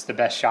him as the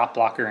best shot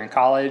blocker in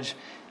college.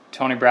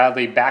 Tony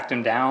Bradley backed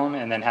him down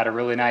and then had a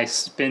really nice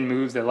spin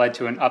move that led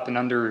to an up and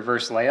under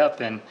reverse layup.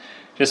 And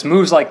just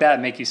moves like that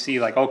make you see,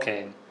 like,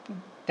 okay,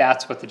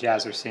 that's what the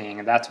Jazz are seeing,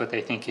 and that's what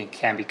they think it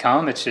can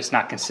become. It's just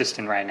not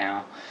consistent right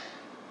now.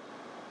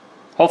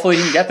 Hopefully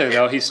he can get there,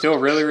 though. He's still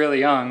really, really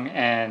young,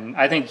 and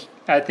I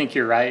think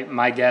you're right.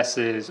 My guess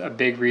is a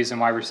big reason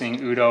why we're seeing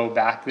Udoh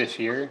back this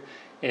year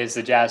is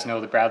the Jazz know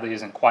that Bradley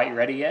isn't quite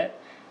ready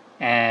yet.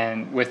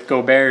 And with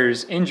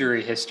Gobert's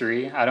injury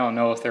history, I don't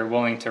know if they're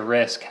willing to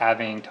risk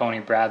having Tony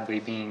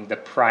Bradley being the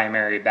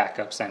primary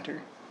backup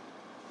center.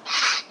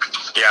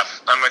 Yeah,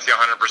 I'm with you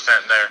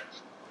 100%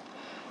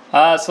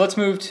 there. So let's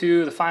move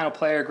to the final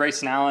player,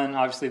 Grayson Allen,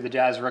 obviously the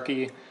Jazz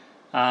rookie.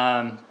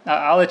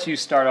 I'll let you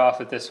start off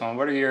with this one.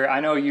 I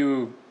know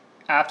you,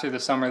 after the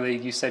Summer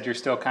League, you said you're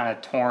still kind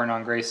of torn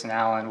on Grayson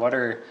Allen. What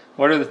are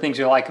the things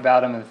you like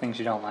about him and the things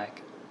you don't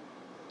like?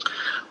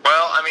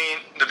 Well, I mean,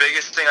 the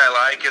biggest thing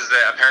I like is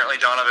that apparently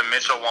Donovan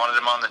Mitchell wanted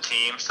him on the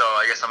team, so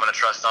I guess I'm going to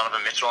trust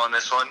Donovan Mitchell on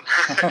this one.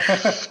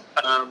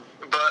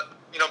 But,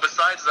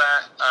 besides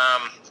that,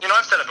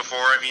 I've said it before.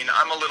 I mean,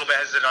 I'm a little bit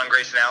hesitant on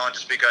Grayson Allen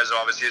just because of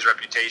obviously his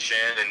reputation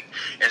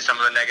and some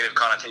of the negative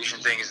connotation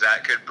things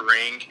that could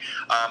bring.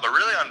 But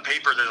really on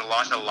paper, there's a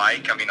lot to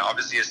like. I mean,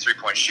 obviously his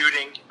three-point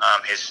shooting,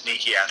 his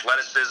sneaky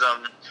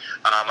athleticism.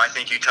 I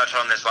think you touched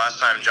on this last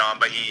time, John,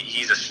 but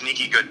he's a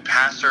sneaky good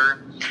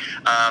passer.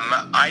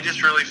 I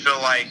just really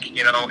feel like,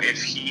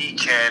 if he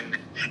can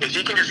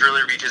just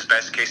really reach his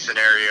best case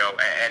scenario,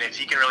 and if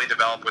he can really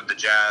develop with the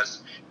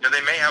Jazz,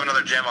 they may have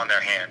another gem on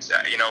their hands.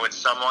 It's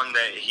someone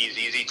that he's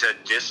easy to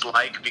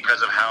dislike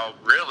because of how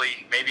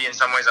really, maybe in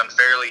some ways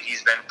unfairly,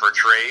 he's been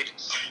portrayed.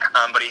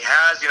 But he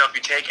has, if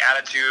you take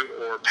attitude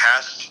or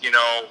past,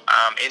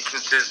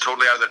 instances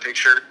totally out of the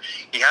picture,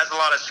 he has a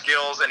lot of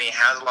skills and he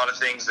has a lot of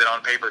things that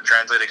on paper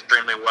translate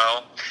extremely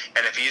well.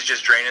 And if he's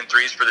just draining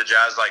threes for the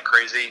Jazz like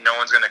crazy, no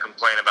one's going to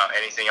complain about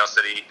anything else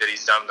that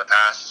he's done in the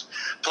past.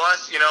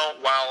 Plus,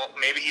 while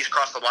maybe he's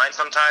crossed the line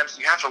sometimes,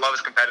 you have to love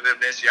his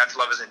competitiveness. You have to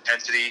love his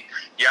intensity.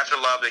 You have to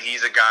love that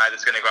he's a guy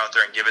that's going to go out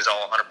there and give his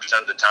all 100%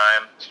 of the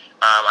time.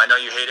 I know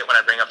you hate it when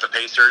I bring up the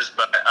Pacers,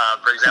 but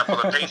for example,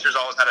 the Pacers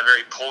always had a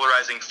very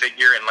polarizing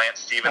figure in Lance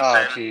Stevenson.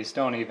 Oh, jeez,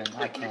 don't even.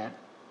 I can't.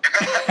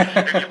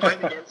 If you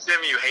played against him,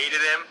 you hated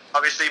him,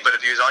 obviously, but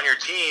if he was on your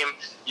team,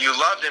 you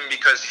loved him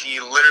because he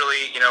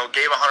literally,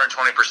 gave 120%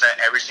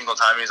 every single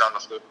time he was on the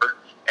floor.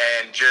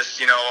 And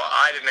just,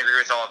 I didn't agree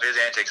with all of his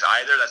antics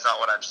either. That's not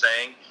what I'm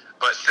saying.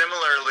 But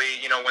similarly,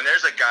 when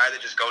there's a guy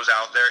that just goes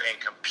out there and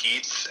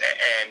competes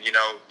and,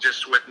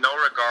 just with no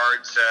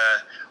regard to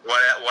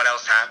what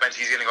else happens,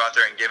 he's going to go out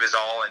there and give his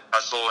all and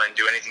hustle and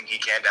do anything he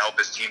can to help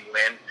his team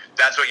win.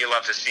 That's what you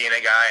love to see in a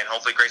guy, and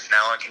hopefully Grayson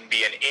Allen can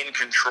be an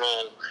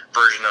in-control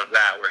version of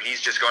that, where he's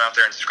just going out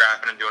there and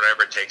scrapping and doing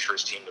whatever it takes for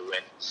his team to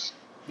win.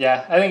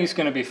 Yeah, I think he's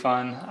going to be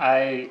fun.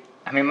 I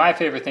mean, my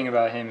favorite thing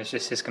about him is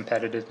just his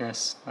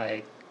competitiveness.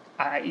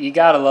 You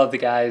got to love the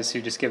guys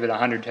who just give it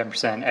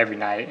 110% every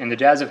night. And the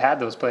Jazz have had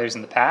those players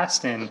in the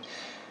past, and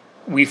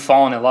we've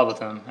fallen in love with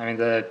them. I mean,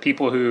 the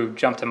people who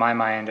jump to my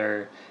mind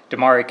are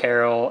DeMarre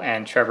Carroll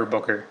and Trevor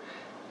Booker.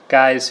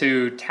 Guys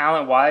who,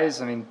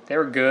 talent-wise, I mean, they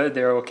were good,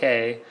 they were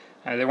okay.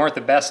 They weren't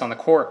the best on the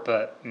court,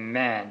 but,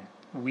 man,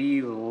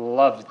 we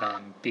loved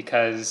them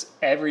because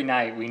every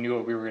night we knew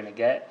what we were going to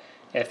get.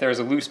 If there was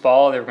a loose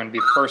ball, they were going to be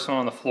the first one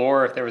on the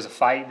floor. If there was a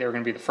fight, they were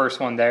going to be the first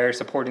one there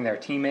supporting their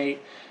teammate.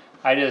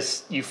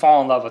 You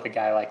fall in love with a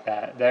guy like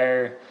that.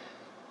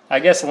 I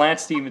guess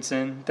Lance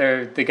Stevenson,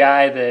 they're the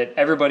guy that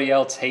everybody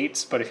else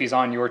hates, but if he's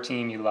on your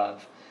team, you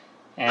love.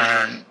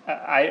 And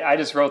I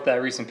just wrote that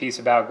recent piece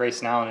about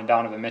Grayson Allen and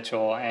Donovan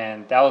Mitchell,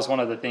 and that was one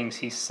of the things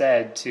he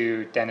said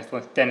to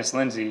Dennis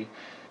Lindsey.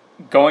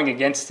 Going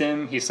against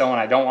him, he's someone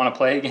I don't want to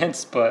play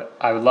against, but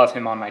I would love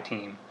him on my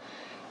team.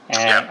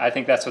 And I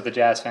think that's what the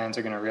Jazz fans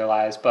are going to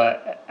realize.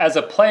 But as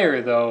a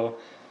player, though,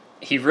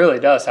 he really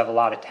does have a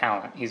lot of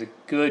talent. He's a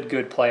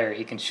good player.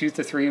 He can shoot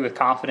the three with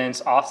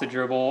confidence off the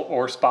dribble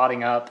or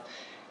spotting up.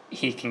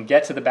 He can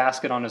get to the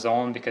basket on his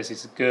own because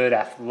he's a good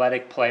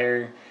athletic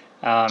player.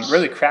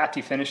 Really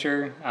crafty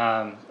finisher.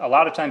 A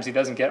lot of times he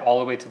doesn't get all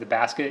the way to the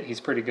basket. He's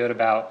pretty good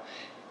about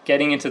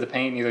getting into the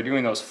paint, either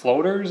doing those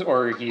floaters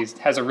or he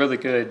has a really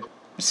good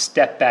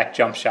step back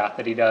jump shot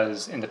that he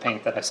does in the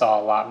paint that I saw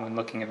a lot when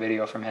looking at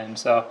video from him.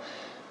 So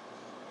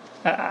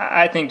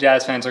I think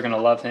Jazz fans are going to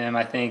love him.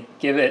 I think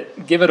give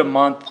it a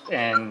month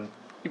and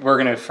we're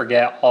going to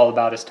forget all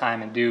about his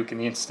time in Duke and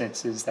the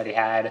instances that he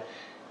had,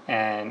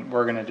 and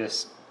we're going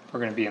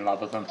to be in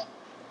love with him.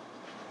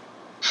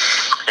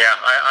 Yeah,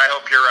 I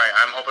hope you're right.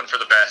 I'm hoping for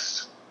the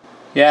best.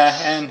 Yeah,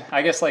 and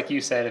I guess like you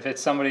said, if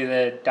it's somebody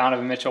that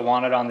Donovan Mitchell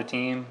wanted on the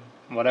team,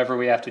 whatever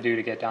we have to do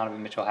to get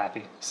Donovan Mitchell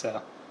happy.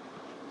 So.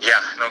 Yeah,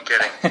 no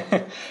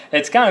kidding.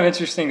 It's kind of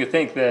interesting to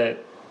think that,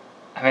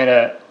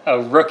 a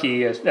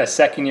rookie, a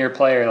second-year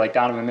player like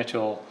Donovan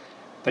Mitchell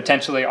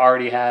potentially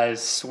already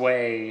has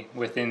sway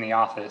within the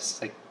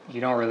office. Like you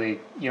don't really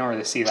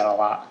see that a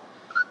lot.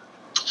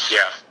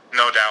 Yeah,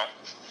 no doubt.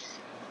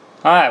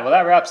 All right, well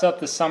that wraps up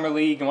the summer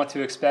league and what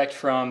to expect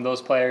from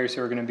those players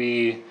who are going to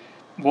be.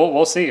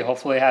 We'll see.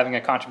 Hopefully, having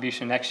a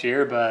contribution next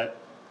year, but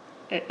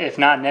if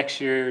not next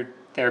year,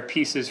 there are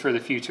pieces for the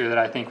future that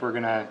I think we're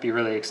going to be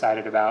really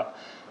excited about.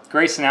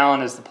 Grayson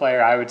Allen is the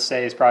player I would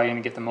say is probably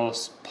going to get the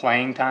most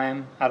playing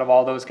time out of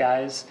all those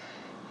guys.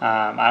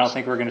 I don't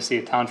think we're going to see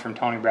a ton from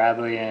Tony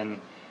Bradley and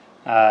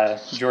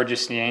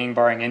Georges Niang,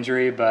 barring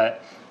injury,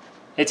 but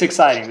it's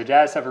exciting. The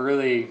Jazz have a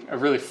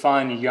really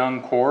fun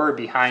young core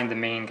behind the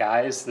main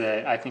guys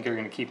that I think are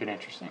going to keep it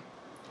interesting.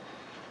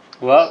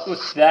 Well,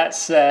 with that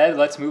said,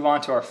 let's move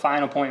on to our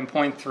final point in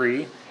point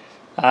 3.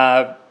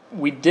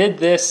 We did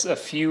this a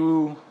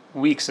few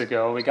weeks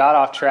ago. We got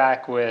off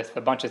track with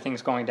a bunch of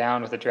things going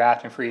down with the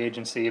draft and free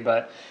agency,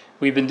 but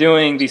we've been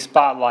doing these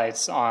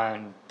spotlights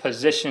on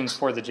positions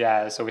for the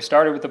Jazz. So we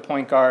started with the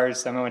point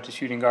guards, then we went to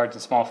shooting guards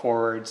and small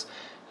forwards,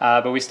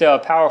 but we still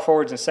have power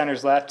forwards and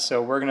centers left, so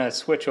we're going to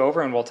switch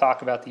over and we'll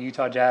talk about the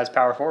Utah Jazz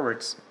power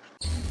forwards.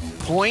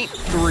 Point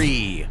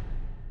 3.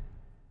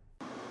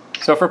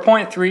 So for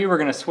point 3, we're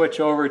going to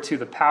switch over to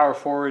the power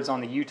forwards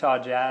on the Utah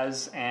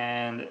Jazz,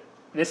 and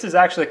this is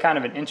actually kind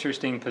of an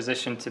interesting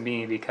position to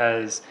me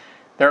because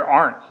there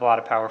aren't a lot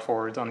of power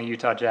forwards on the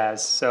Utah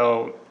Jazz.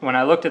 So when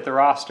I looked at the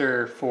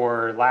roster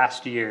for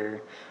last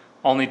year,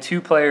 only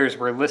 2 players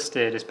were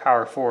listed as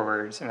power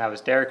forwards, and that was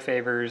Derek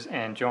Favors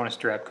and Jonas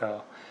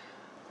Jerebko.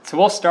 So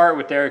we'll start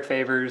with Derek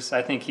Favors.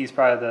 I think he's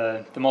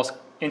probably the most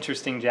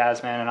interesting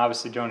Jazz man, and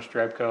obviously Jonas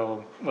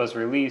Jerebko was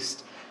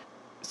released.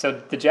 So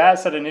the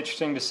Jazz had an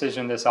interesting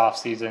decision this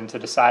offseason to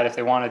decide if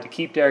they wanted to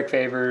keep Derek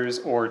Favors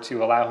or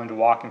to allow him to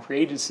walk in free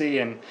agency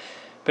and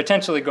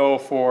potentially go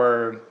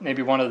for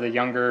maybe one of the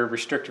younger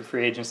restricted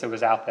free agents that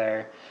was out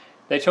there.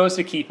 They chose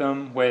to keep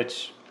him,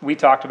 which we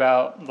talked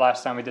about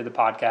last time we did the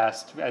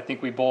podcast. I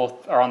think we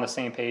both are on the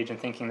same page in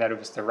thinking that it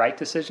was the right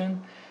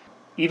decision,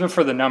 even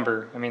for the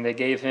number. They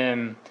gave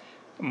him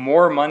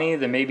more money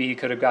than maybe he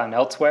could have gotten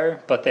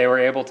elsewhere, but they were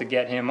able to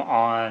get him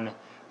on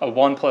a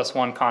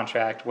 1+1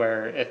 contract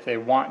where if they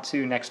want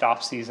to next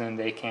offseason,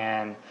 they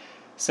can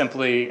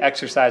simply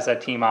exercise that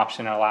team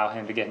option and allow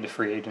him to get into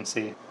free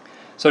agency.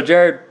 So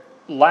Jared,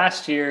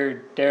 last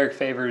year, Derek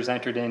Favors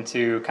entered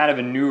into kind of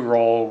a new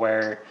role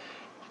where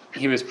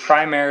he was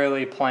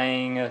primarily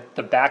playing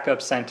the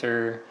backup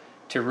center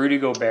to Rudy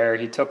Gobert.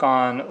 He took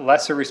on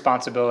lesser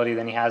responsibility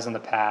than he has in the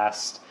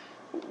past.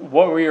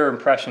 What were your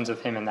impressions of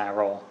him in that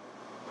role?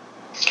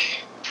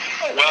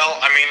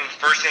 Well,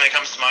 first thing that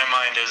comes to my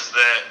mind is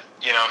that,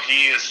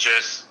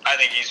 I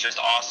think he's just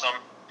awesome.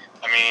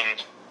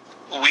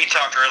 We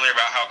talked earlier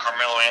about how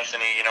Carmelo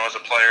Anthony, is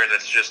a player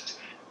that's just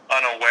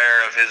unaware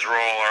of his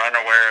role or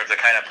unaware of the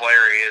kind of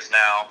player he is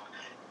now.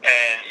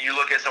 And you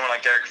look at someone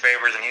like Derek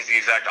Favors, and he's the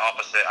exact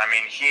opposite.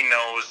 He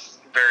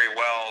knows very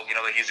well,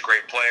 that he's a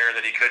great player,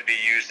 that he could be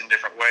used in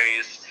different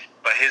ways.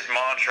 But his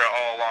mantra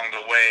all along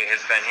the way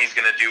has been he's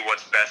going to do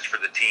what's best for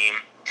the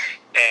team.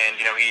 And,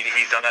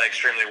 he's done that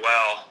extremely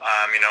well.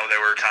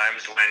 There were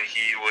times when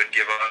he would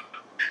give up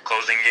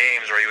closing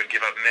games or he would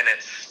give up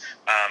minutes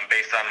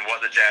based on what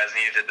the Jazz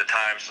needed at the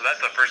time. So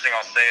that's the first thing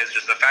I'll say is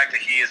just the fact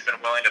that he has been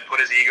willing to put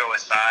his ego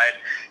aside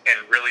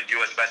and really do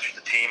what's best for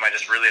the team. I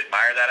just really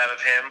admire that out of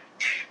him.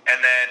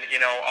 And then,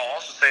 I'll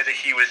also say that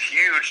he was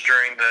huge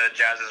during the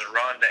Jazz's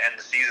run to end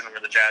the season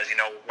where the Jazz,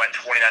 went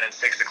 29-6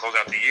 to close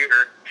out the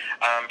year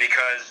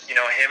because,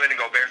 him and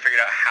Gobert figured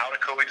out how to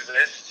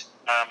coexist.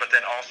 But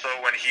then also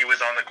when he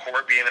was on the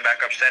court being the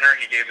backup center,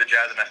 he gave the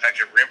Jazz an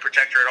effective rim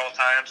protector at all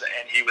times,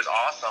 and he was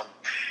awesome.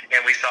 And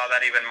we saw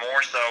that even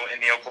more so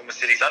in the Oklahoma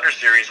City Thunder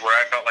series where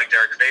I felt like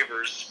Derek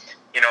Favors,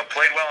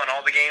 played well in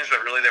all the games,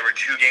 but really there were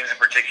 2 games in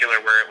particular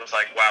where it was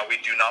like, wow,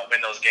 we do not win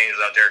those games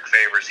without Derek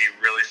Favors. He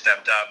really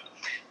stepped up.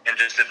 and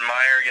just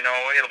admire,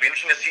 it'll be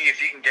interesting to see if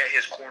he can get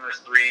his corner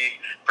three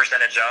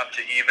percentage up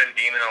to even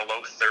being in the low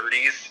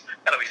 30s.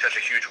 That'll be such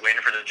a huge win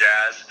for the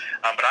Jazz.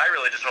 But I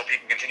really just hope he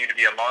can continue to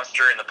be a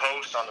monster in the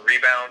post, on the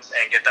rebounds,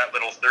 and get that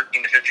little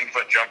 13 to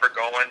 15-foot jumper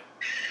going.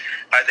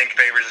 I think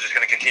Favors is just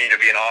going to continue to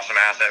be an awesome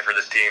asset for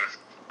this team.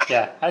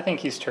 Yeah, I think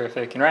he's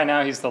terrific. And right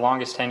now he's the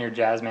longest tenured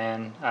Jazz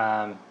man.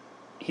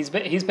 He's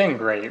been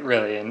great,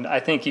 really. And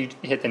I think you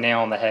hit the nail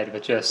on the head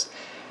with just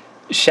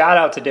shout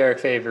out to Derek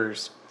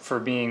Favors for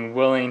being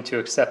willing to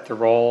accept the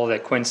role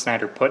that Quinn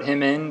Snyder put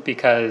him in,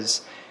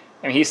 because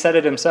he said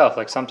it himself,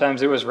 like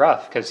sometimes it was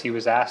rough because he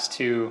was asked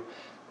to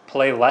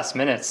play less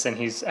minutes than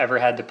he's ever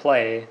had to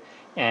play,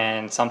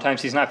 and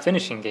sometimes he's not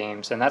finishing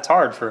games, and that's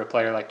hard for a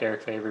player like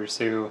Derek Favors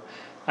who,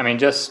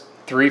 just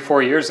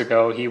 3-4 years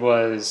ago he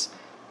was,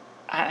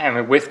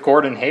 with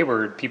Gordon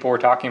Hayward, people were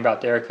talking about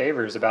Derek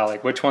Favors, about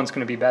like which one's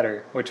going to be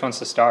better, which one's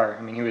the star.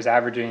 He was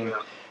averaging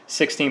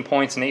 16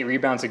 points and 8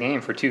 rebounds a game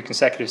for 2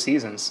 consecutive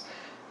seasons.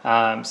 So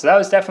that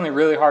was definitely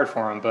really hard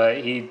for him, but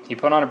he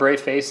put on a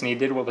brave face and he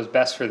did what was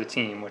best for the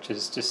team, which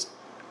is just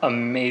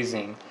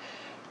amazing.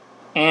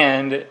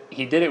 And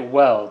he did it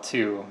well,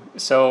 too.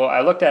 So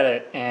I looked at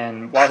it,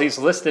 and while he's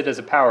listed as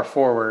a power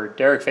forward,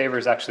 Derek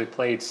Favors actually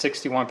played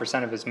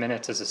 61% of his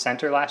minutes as a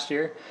center last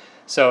year.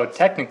 So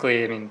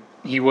technically,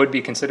 he would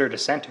be considered a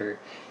center.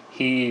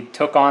 He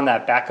took on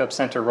that backup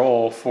center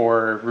role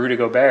for Rudy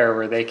Gobert,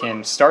 where they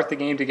can start the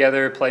game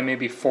together, play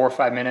maybe 4 or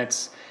 5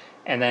 minutes,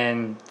 and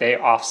then they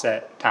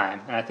offset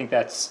time. And I think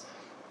that's,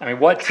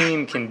 what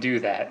team can do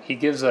that? He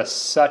gives us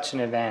such an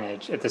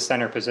advantage at the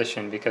center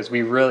position because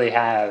we really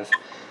have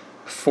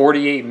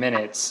 48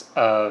 minutes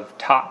of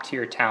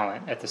top-tier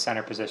talent at the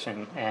center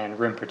position and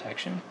rim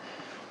protection.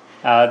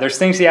 There's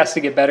things he has to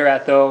get better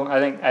at, though.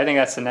 I think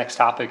that's the next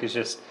topic, is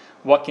just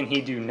what can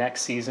he do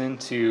next season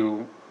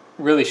to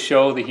really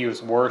show that he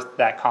was worth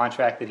that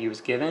contract that he was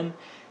given,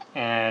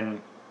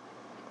 and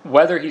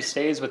whether he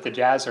stays with the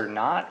Jazz or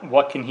not,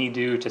 what can he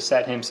do to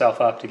set himself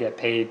up to get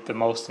paid the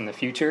most in the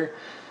future?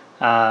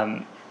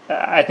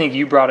 I think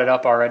you brought it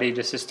up already.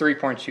 Just his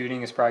three-point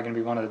shooting is probably going to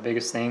be one of the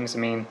biggest things.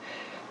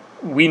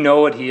 We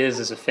know what he is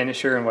as a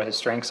finisher and what his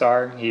strengths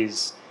are.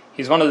 He's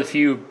one of the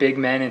few big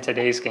men in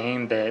today's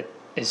game that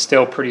is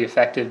still pretty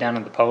effective down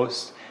in the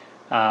post.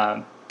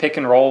 Pick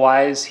and roll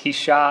wise, he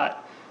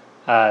shot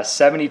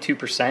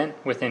 72%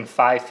 within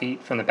 5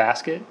 feet from the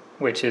basket,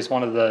 which is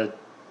one of the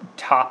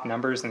top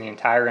numbers in the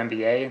entire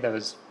NBA. That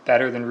was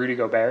better than Rudy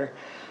Gobert.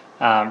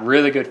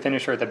 Really good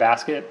finisher at the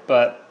basket,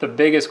 but the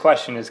biggest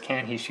question is,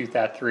 can he shoot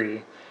that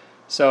three?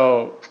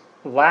 So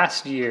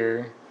last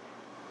year,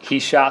 he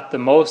shot the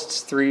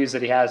most threes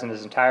that he has in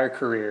his entire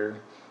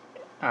career,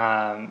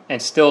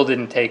 and still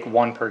didn't take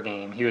one per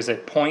game. He was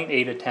at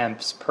 0.8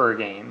 attempts per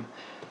game.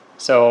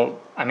 So,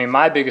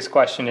 my biggest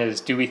question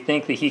is, do we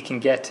think that he can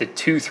get to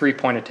 2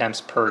 3-point attempts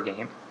per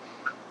game?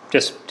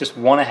 Just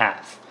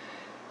 1.5.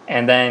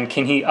 And then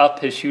can he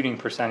up his shooting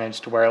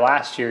percentage to where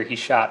last year he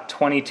shot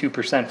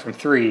 22% from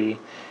 3?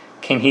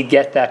 Can he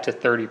get that to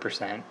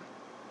 30%?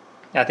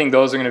 I think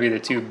those are going to be the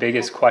two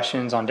biggest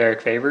questions on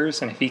Derek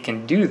Favors. And if he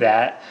can do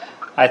that,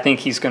 I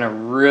think he's going to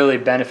really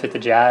benefit the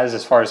Jazz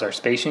as far as our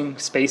spacing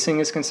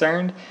is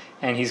concerned.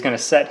 And he's going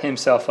to set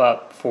himself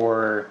up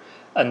for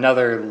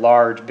another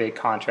large, big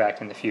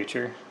contract in the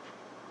future.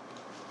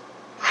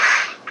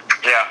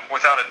 Yeah,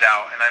 without a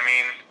doubt. And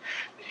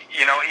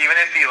even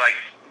if he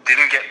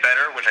didn't get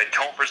better, which I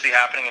don't foresee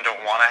happening and don't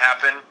want to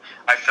happen,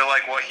 I feel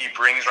like what he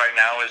brings right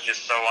now is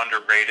just so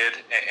underrated,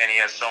 and he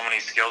has so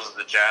many skills that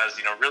the Jazz,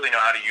 really know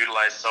how to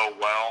utilize so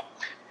well.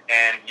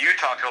 And you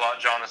talked a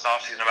lot, John, this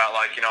offseason about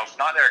if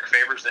not Derek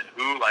Favors, then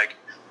who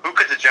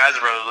could the Jazz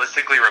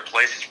realistically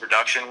replace his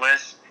production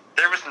with?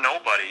 There was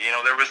nobody.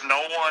 There was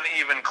no one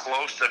even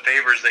close to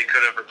Favors they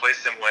could have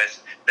replaced him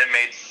with that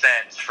made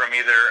sense from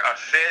either a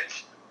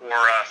fit or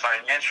a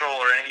financial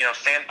or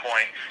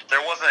standpoint.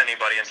 There wasn't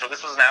anybody, and so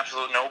this was an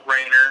absolute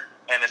no-brainer.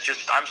 And it's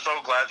just, I'm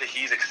so glad that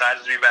he's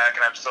excited to be back,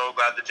 and I'm so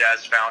glad the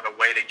Jazz found a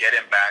way to get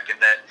him back, and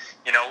that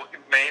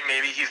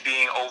maybe he's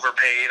being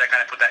overpaid. I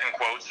kind of put that in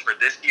quotes for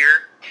this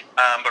year,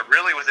 but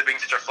really with it being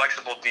such a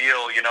flexible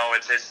deal,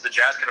 it's the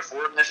Jazz can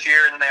afford him this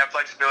year, and then they have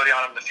flexibility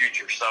on him in the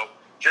future. So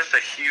just a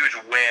huge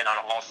win on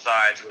all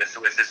sides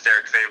with this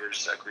Derek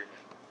Favors agreement.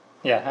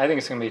 Yeah, I think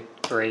it's going to be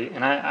great,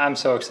 and I'm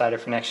so excited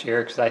for next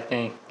year because I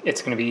think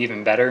it's going to be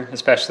even better,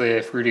 especially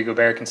if Rudy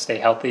Gobert can stay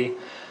healthy.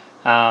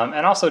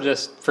 And also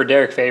just for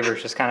Derek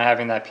Favors, just kind of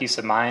having that peace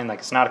of mind,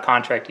 it's not a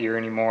contract year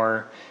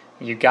anymore.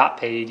 You got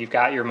paid, you've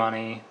got your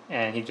money,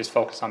 and he just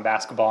focused on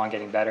basketball and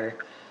getting better.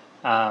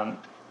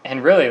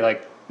 And really,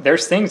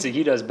 there's things that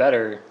he does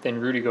better than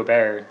Rudy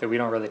Gobert that we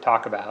don't really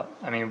talk about.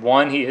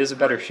 One, he is a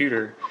better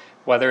shooter,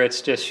 whether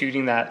it's just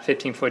shooting that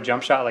 15-foot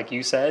jump shot like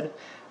you said.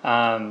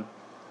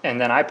 And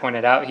then I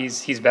pointed out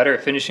he's better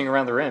at finishing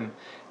around the rim.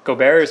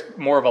 Gobert is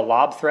more of a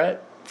lob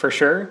threat for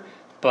sure,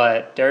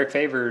 but Derek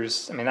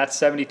Favors, that's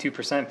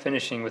 72%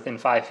 finishing within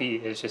 5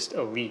 feet is just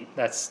elite.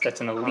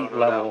 That's an elite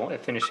level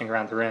at finishing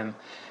around the rim.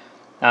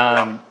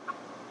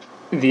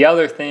 The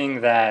other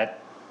thing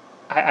that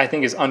I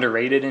think is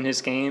underrated in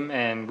his game,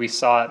 and we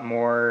saw it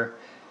more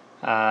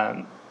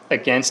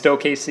against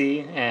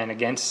OKC and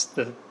against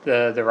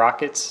the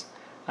Rockets.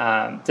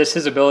 Just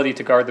his ability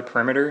to guard the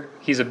perimeter.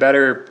 He's a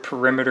better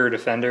perimeter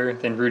defender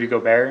than Rudy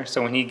Gobert.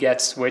 So when he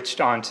gets switched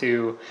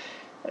onto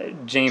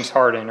James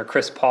Harden or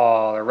Chris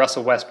Paul or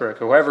Russell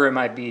Westbrook or whoever it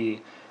might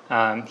be,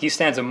 he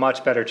stands a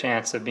much better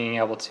chance of being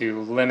able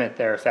to limit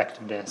their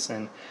effectiveness.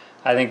 And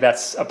I think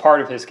that's a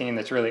part of his game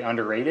that's really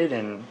underrated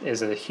and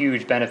is a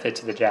huge benefit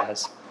to the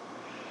Jazz.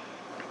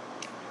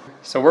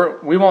 So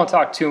we won't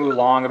talk too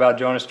long about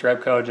Jonas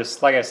Jerebko.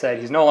 Just like I said,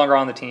 he's no longer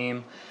on the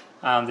team.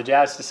 The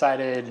Jazz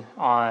decided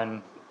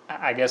on,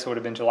 I guess it would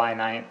have been July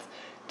 9th,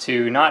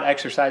 to not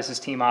exercise his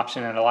team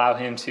option and allow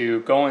him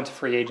to go into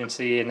free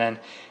agency. And then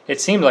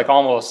it seemed like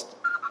almost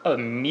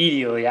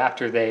immediately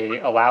after they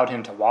allowed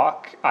him to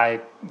walk,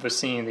 I was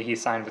seeing that he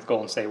signed with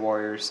Golden State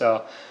Warriors.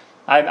 So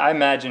I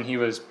imagine he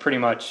was pretty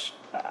much,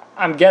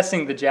 I'm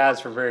guessing the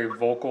Jazz were very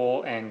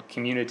vocal and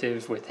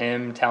communicative with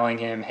him, telling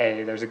him,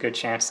 hey, there's a good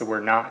chance that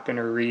we're not going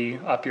to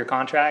re-up your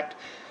contract.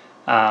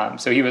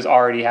 So he was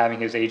already having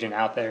his agent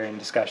out there in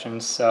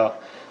discussions. So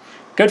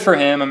good for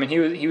him. I mean,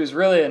 he was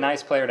really a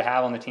nice player to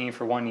have on the team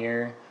for 1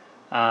 year.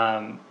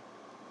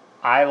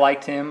 I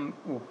liked him.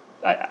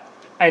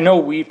 I know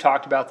we've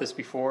talked about this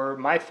before.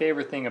 My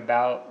favorite thing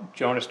about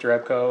Jonas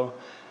Jerebko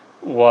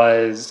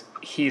was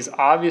he's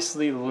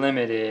obviously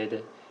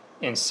limited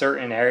in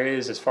certain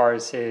areas as far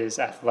as his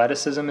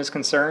athleticism is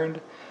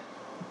concerned,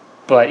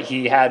 but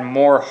he had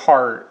more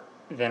heart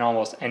than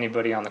almost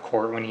anybody on the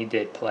court when he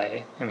did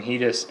play. I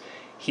mean,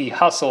 he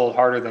hustled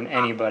harder than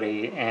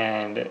anybody,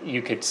 and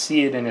you could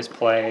see it in his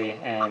play.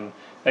 And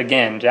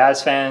again,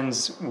 Jazz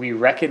fans, we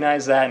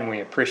recognize that and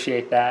we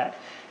appreciate that.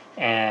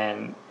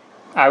 And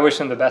I wish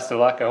him the best of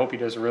luck. I hope he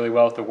does really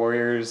well with the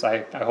Warriors.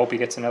 I hope he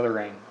gets another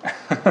ring.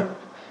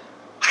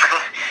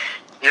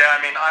 Yeah,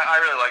 I mean,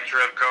 I really like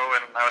Jerebko,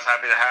 and I was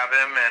happy to have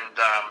him. And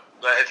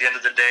at the end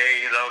of the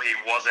day, though, he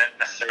wasn't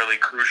necessarily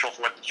crucial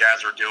for what the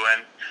Jazz were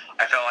doing.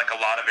 I felt like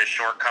a lot of his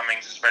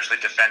shortcomings, especially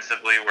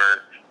defensively,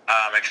 were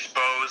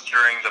exposed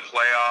during the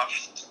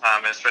playoffs,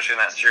 especially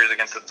in that series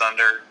against the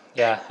Thunder.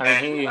 Yeah,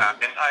 I mean,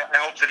 I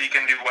hope that he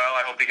can do well.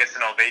 I hope he gets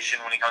an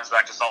ovation when he comes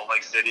back to Salt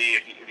Lake City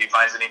if he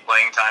finds any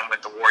playing time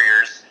with the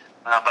Warriors.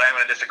 But I'm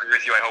going to disagree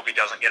with you. I hope he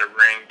doesn't get a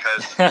ring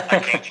because I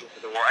can't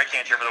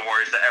cheer for the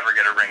Warriors to ever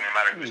get a ring, no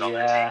matter who's on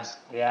their teams.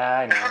 Yeah,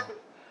 I know.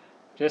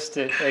 Just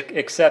to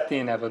accept the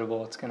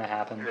inevitable, it's going to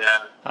happen.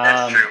 Yeah,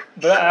 that's true.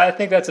 But I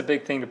think that's a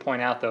big thing to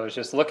point out, though, is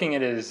just looking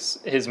at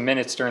his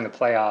minutes during the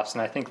playoffs,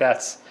 and I think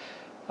that's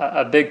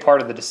a big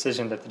part of the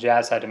decision that the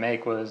Jazz had to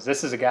make was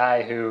this is a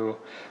guy who,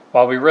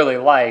 while we really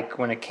like,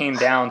 when it came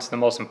down to the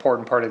most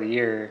important part of the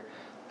year,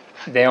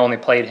 they only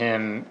played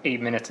him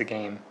 8 minutes a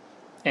game,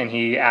 and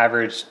he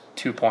averaged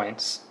 2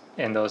 points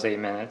in those 8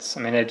 minutes.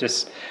 I mean,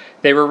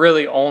 they were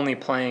really only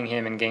playing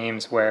him in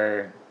games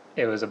where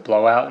it was a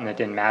blowout and it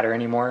didn't matter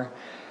anymore.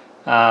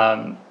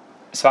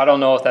 So I don't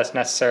know if that's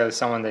necessarily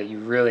someone that you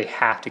really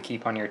have to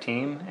keep on your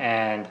team.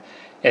 And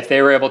if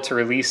they were able to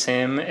release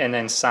him and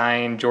then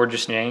sign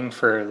Georges Niang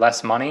for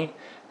less money,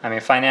 I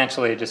mean,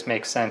 financially it just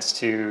makes sense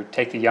to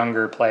take the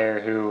younger player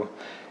who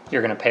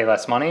you're going to pay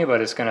less money, but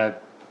it's going to,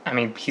 I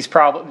mean,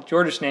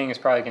 Georges Niang is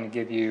probably going to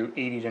give you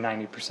 80 to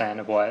 90%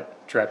 of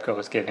what Jerebko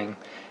is giving,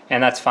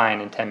 and that's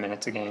fine in 10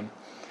 minutes a game.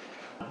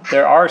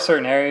 There are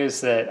certain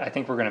areas that I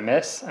think we're going to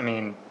miss. I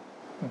mean,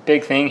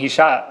 big thing, he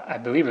shot, I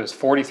believe it was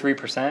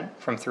 43%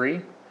 from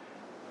three.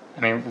 I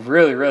mean,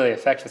 really, really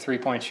effective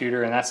three-point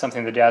shooter, and that's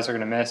something the Jazz are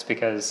going to miss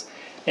because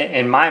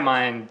in my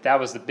mind, that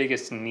was the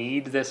biggest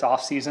need this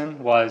offseason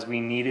was we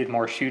needed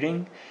more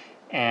shooting,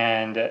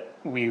 and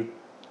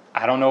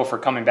I don't know if we're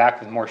coming back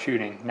with more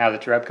shooting now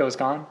that Jerebko is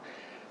gone.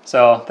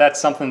 So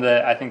that's something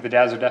that I think the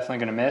Jazz are definitely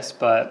going to miss,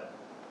 but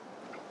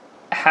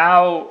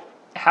how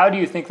do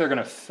you think they're going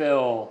to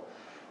fill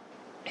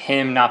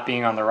him not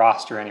being on the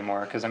roster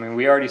anymore? Because, I mean,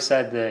 we already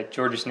said that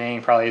Georges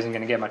Niang probably isn't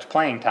going to get much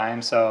playing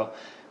time, so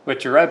with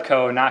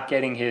Jerebko not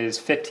getting his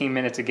 15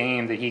 minutes a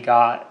game that he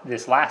got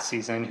this last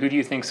season, who do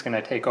you think is going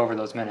to take over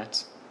those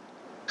minutes?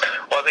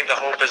 Well, I think the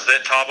hope is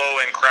that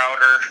Thabo and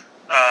Crowder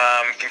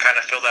can kind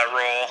of fill that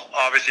role.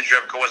 Obviously,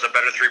 Jerebko was a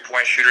better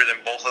three-point shooter than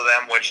both of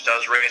them, which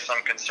does raise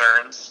some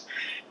concerns.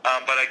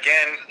 But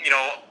again,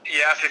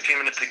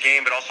 15 minutes a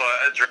game, but also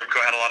Jerebko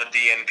had a lot of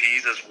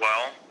DNPs as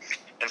well.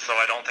 And so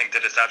I don't think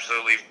that it's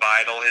absolutely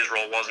vital. His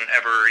role wasn't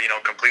ever,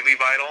 completely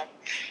vital.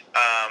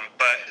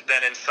 But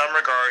then in some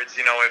regards,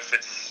 if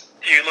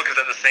you look at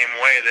it the same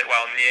way that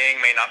while Niang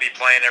may not be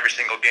playing every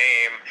single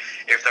game,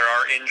 if there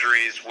are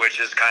injuries, which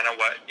is kind of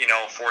what,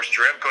 forced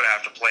Jerebko to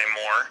have to play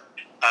more,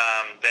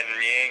 then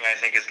Niang, I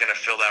think, is going to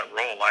fill that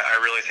role. I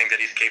really think that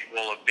he's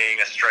capable of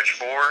being a stretch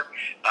four,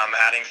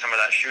 adding some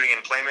of that shooting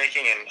and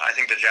playmaking, and I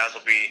think the Jazz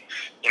will be,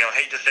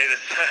 hate to say this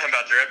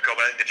about Jerebko,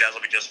 but I think the Jazz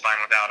will be just fine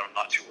without him. I'm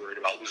not too worried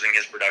about losing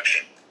his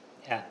production.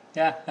 Yeah,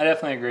 I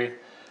definitely agree.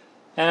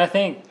 And I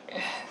think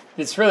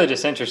it's really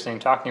just interesting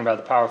talking about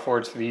the power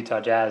forwards for the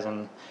Utah Jazz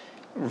and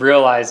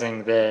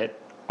realizing that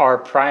our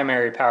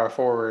primary power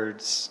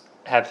forwards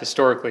have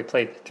historically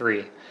played the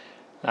three.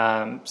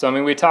 So, I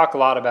mean, we talk a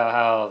lot about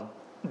how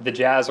the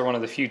Jazz are one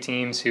of the few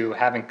teams who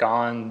haven't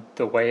gone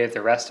the way of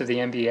the rest of the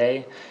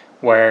NBA,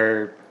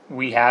 where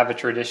we have a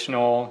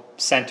traditional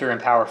center and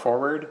power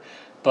forward,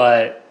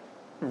 but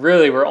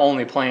really we're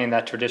only playing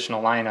that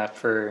traditional lineup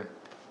for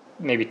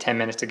maybe 10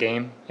 minutes a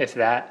game, if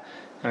that.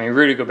 I mean,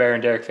 Rudy Gobert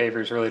and Derek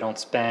Favors really don't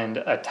spend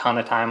a ton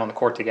of time on the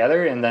court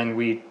together, and then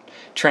we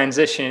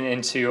transition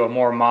into a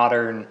more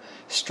modern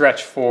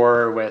stretch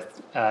four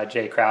with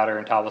Jay Crowder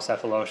and Thabo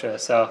Sefolosha.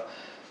 So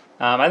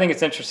I think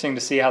it's interesting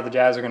to see how the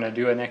Jazz are going to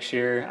do it next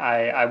year.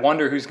 I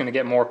wonder who's going to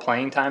get more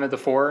playing time at the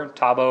four,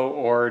 Thabo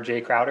or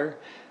Jay Crowder.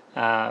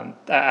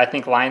 I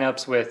think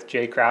lineups with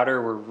Jay Crowder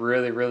were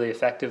really, really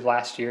effective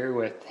last year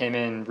with him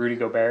and Rudy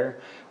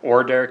Gobert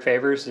or Derek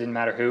Favors, didn't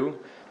matter who.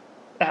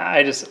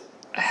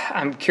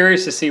 I'm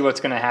curious to see what's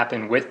going to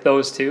happen with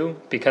those two,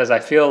 because I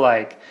feel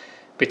like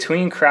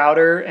between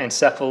Crowder and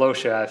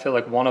Sefolosha, I feel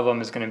like one of them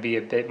is going to be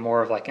a bit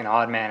more of like an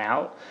odd man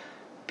out,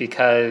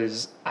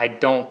 because I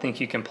don't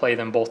think you can play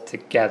them both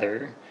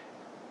together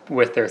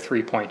with their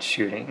three-point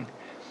shooting.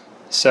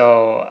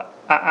 So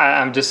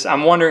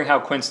I'm wondering how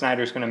Quinn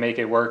Snyder's going to make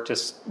it work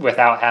just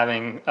without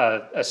having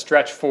a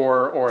stretch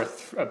four or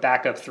a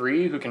backup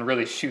three who can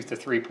really shoot the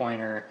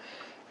three-pointer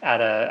at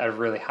a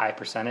really high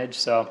percentage.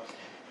 So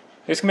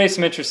there's going to be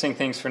some interesting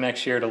things for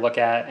next year to look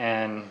at,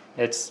 and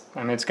it's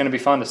going to be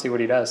fun to see what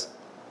he does.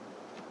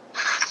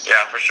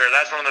 Yeah, for sure.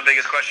 That's one of the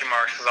biggest question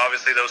marks, because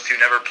obviously those two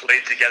never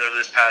played together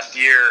this past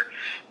year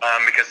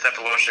because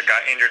Sefolosha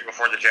got injured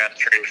before the Jazz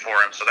traded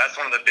for him. So that's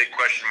one of the big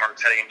question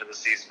marks heading into the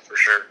season for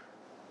sure.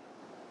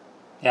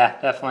 Yeah,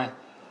 definitely.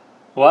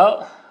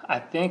 Well, I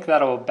think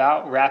that'll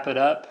about wrap it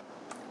up.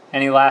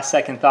 Any last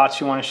second thoughts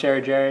you want to share,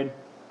 Jared?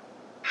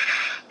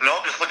 No,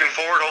 just looking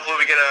forward. Hopefully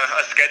we get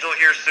a schedule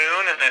here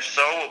soon, and if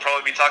so, we'll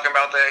probably be talking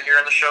about that here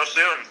on the show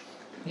soon.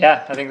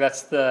 Yeah, I think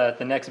that's the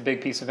next big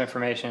piece of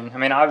information. I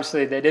mean,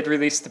 obviously, they did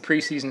release the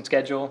preseason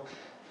schedule.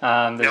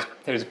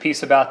 There's a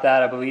piece about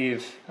that, I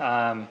believe.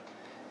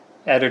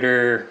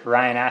 Editor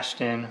Ryan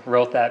Ashton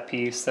wrote that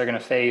piece. They're going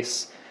to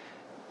face,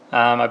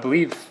 I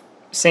believe,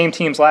 same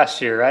teams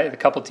last year, right? A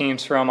couple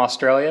teams from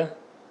Australia.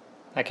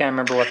 I can't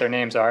remember what their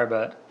names are,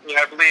 but... Yeah,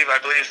 I believe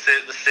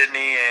the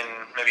Sydney and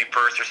maybe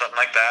Perth or something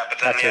like that. But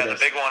then, the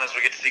big one is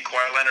we get to see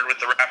Kawhi Leonard with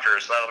the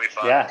Raptors, so that'll be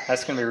fun. Yeah,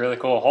 that's going to be really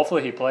cool.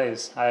 Hopefully he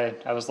plays. I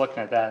was looking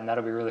at that, and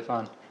that'll be really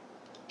fun.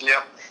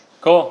 Yep.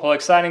 Cool. Well,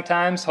 exciting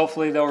times.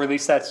 Hopefully they'll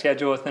release that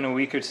schedule within a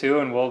week or two,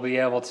 and we'll be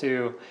able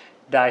to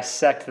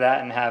dissect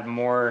that and have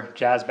more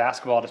Jazz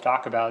basketball to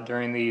talk about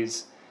during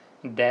these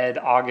dead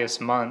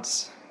August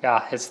months.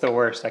 Yeah, it's the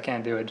worst. I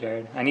can't do it,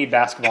 Jared. I need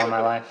basketball in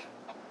my life.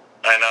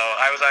 I know.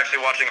 I was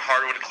actually watching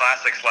Hardwood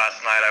Classics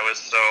last night. I was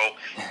so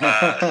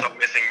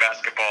missing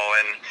basketball,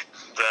 and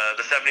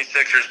the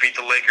 76ers beat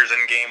the Lakers in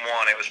Game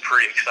 1. It was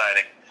pretty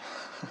exciting.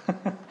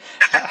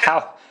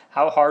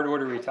 How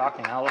hardwood are we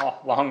talking?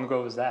 How long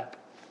ago was that?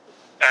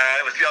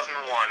 It was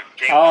 2001.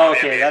 Game 1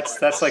 okay.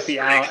 That's like the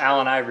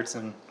Allen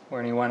Iverson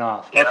when he went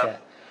off. Yeah. Okay.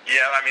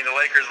 Yeah, I mean, the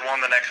Lakers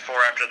won the next 4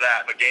 after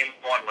that, but Game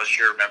 1 was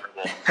sure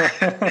memorable.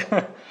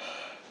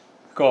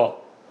 Cool.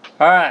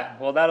 All right.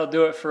 Well, that'll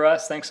do it for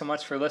us. Thanks so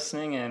much for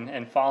listening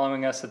and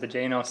following us at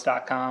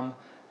thejnotes.com.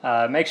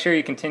 Make sure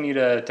you continue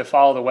to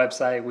follow the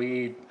website.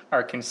 We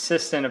are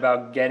consistent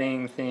about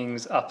getting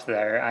things up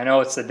there. I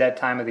know it's the dead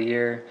time of the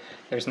year.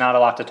 There's not a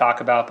lot to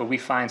talk about, but we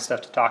find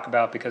stuff to talk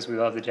about because we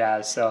love the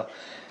Jazz. So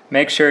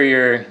make sure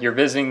you're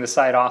visiting the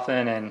site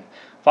often, and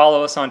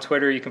follow us on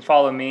Twitter. You can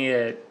follow me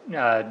at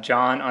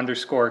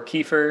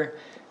John_Keeffer.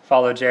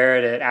 Follow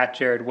Jared at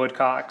Jared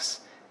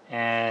Woodcox,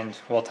 and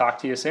we'll talk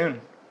to you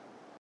soon.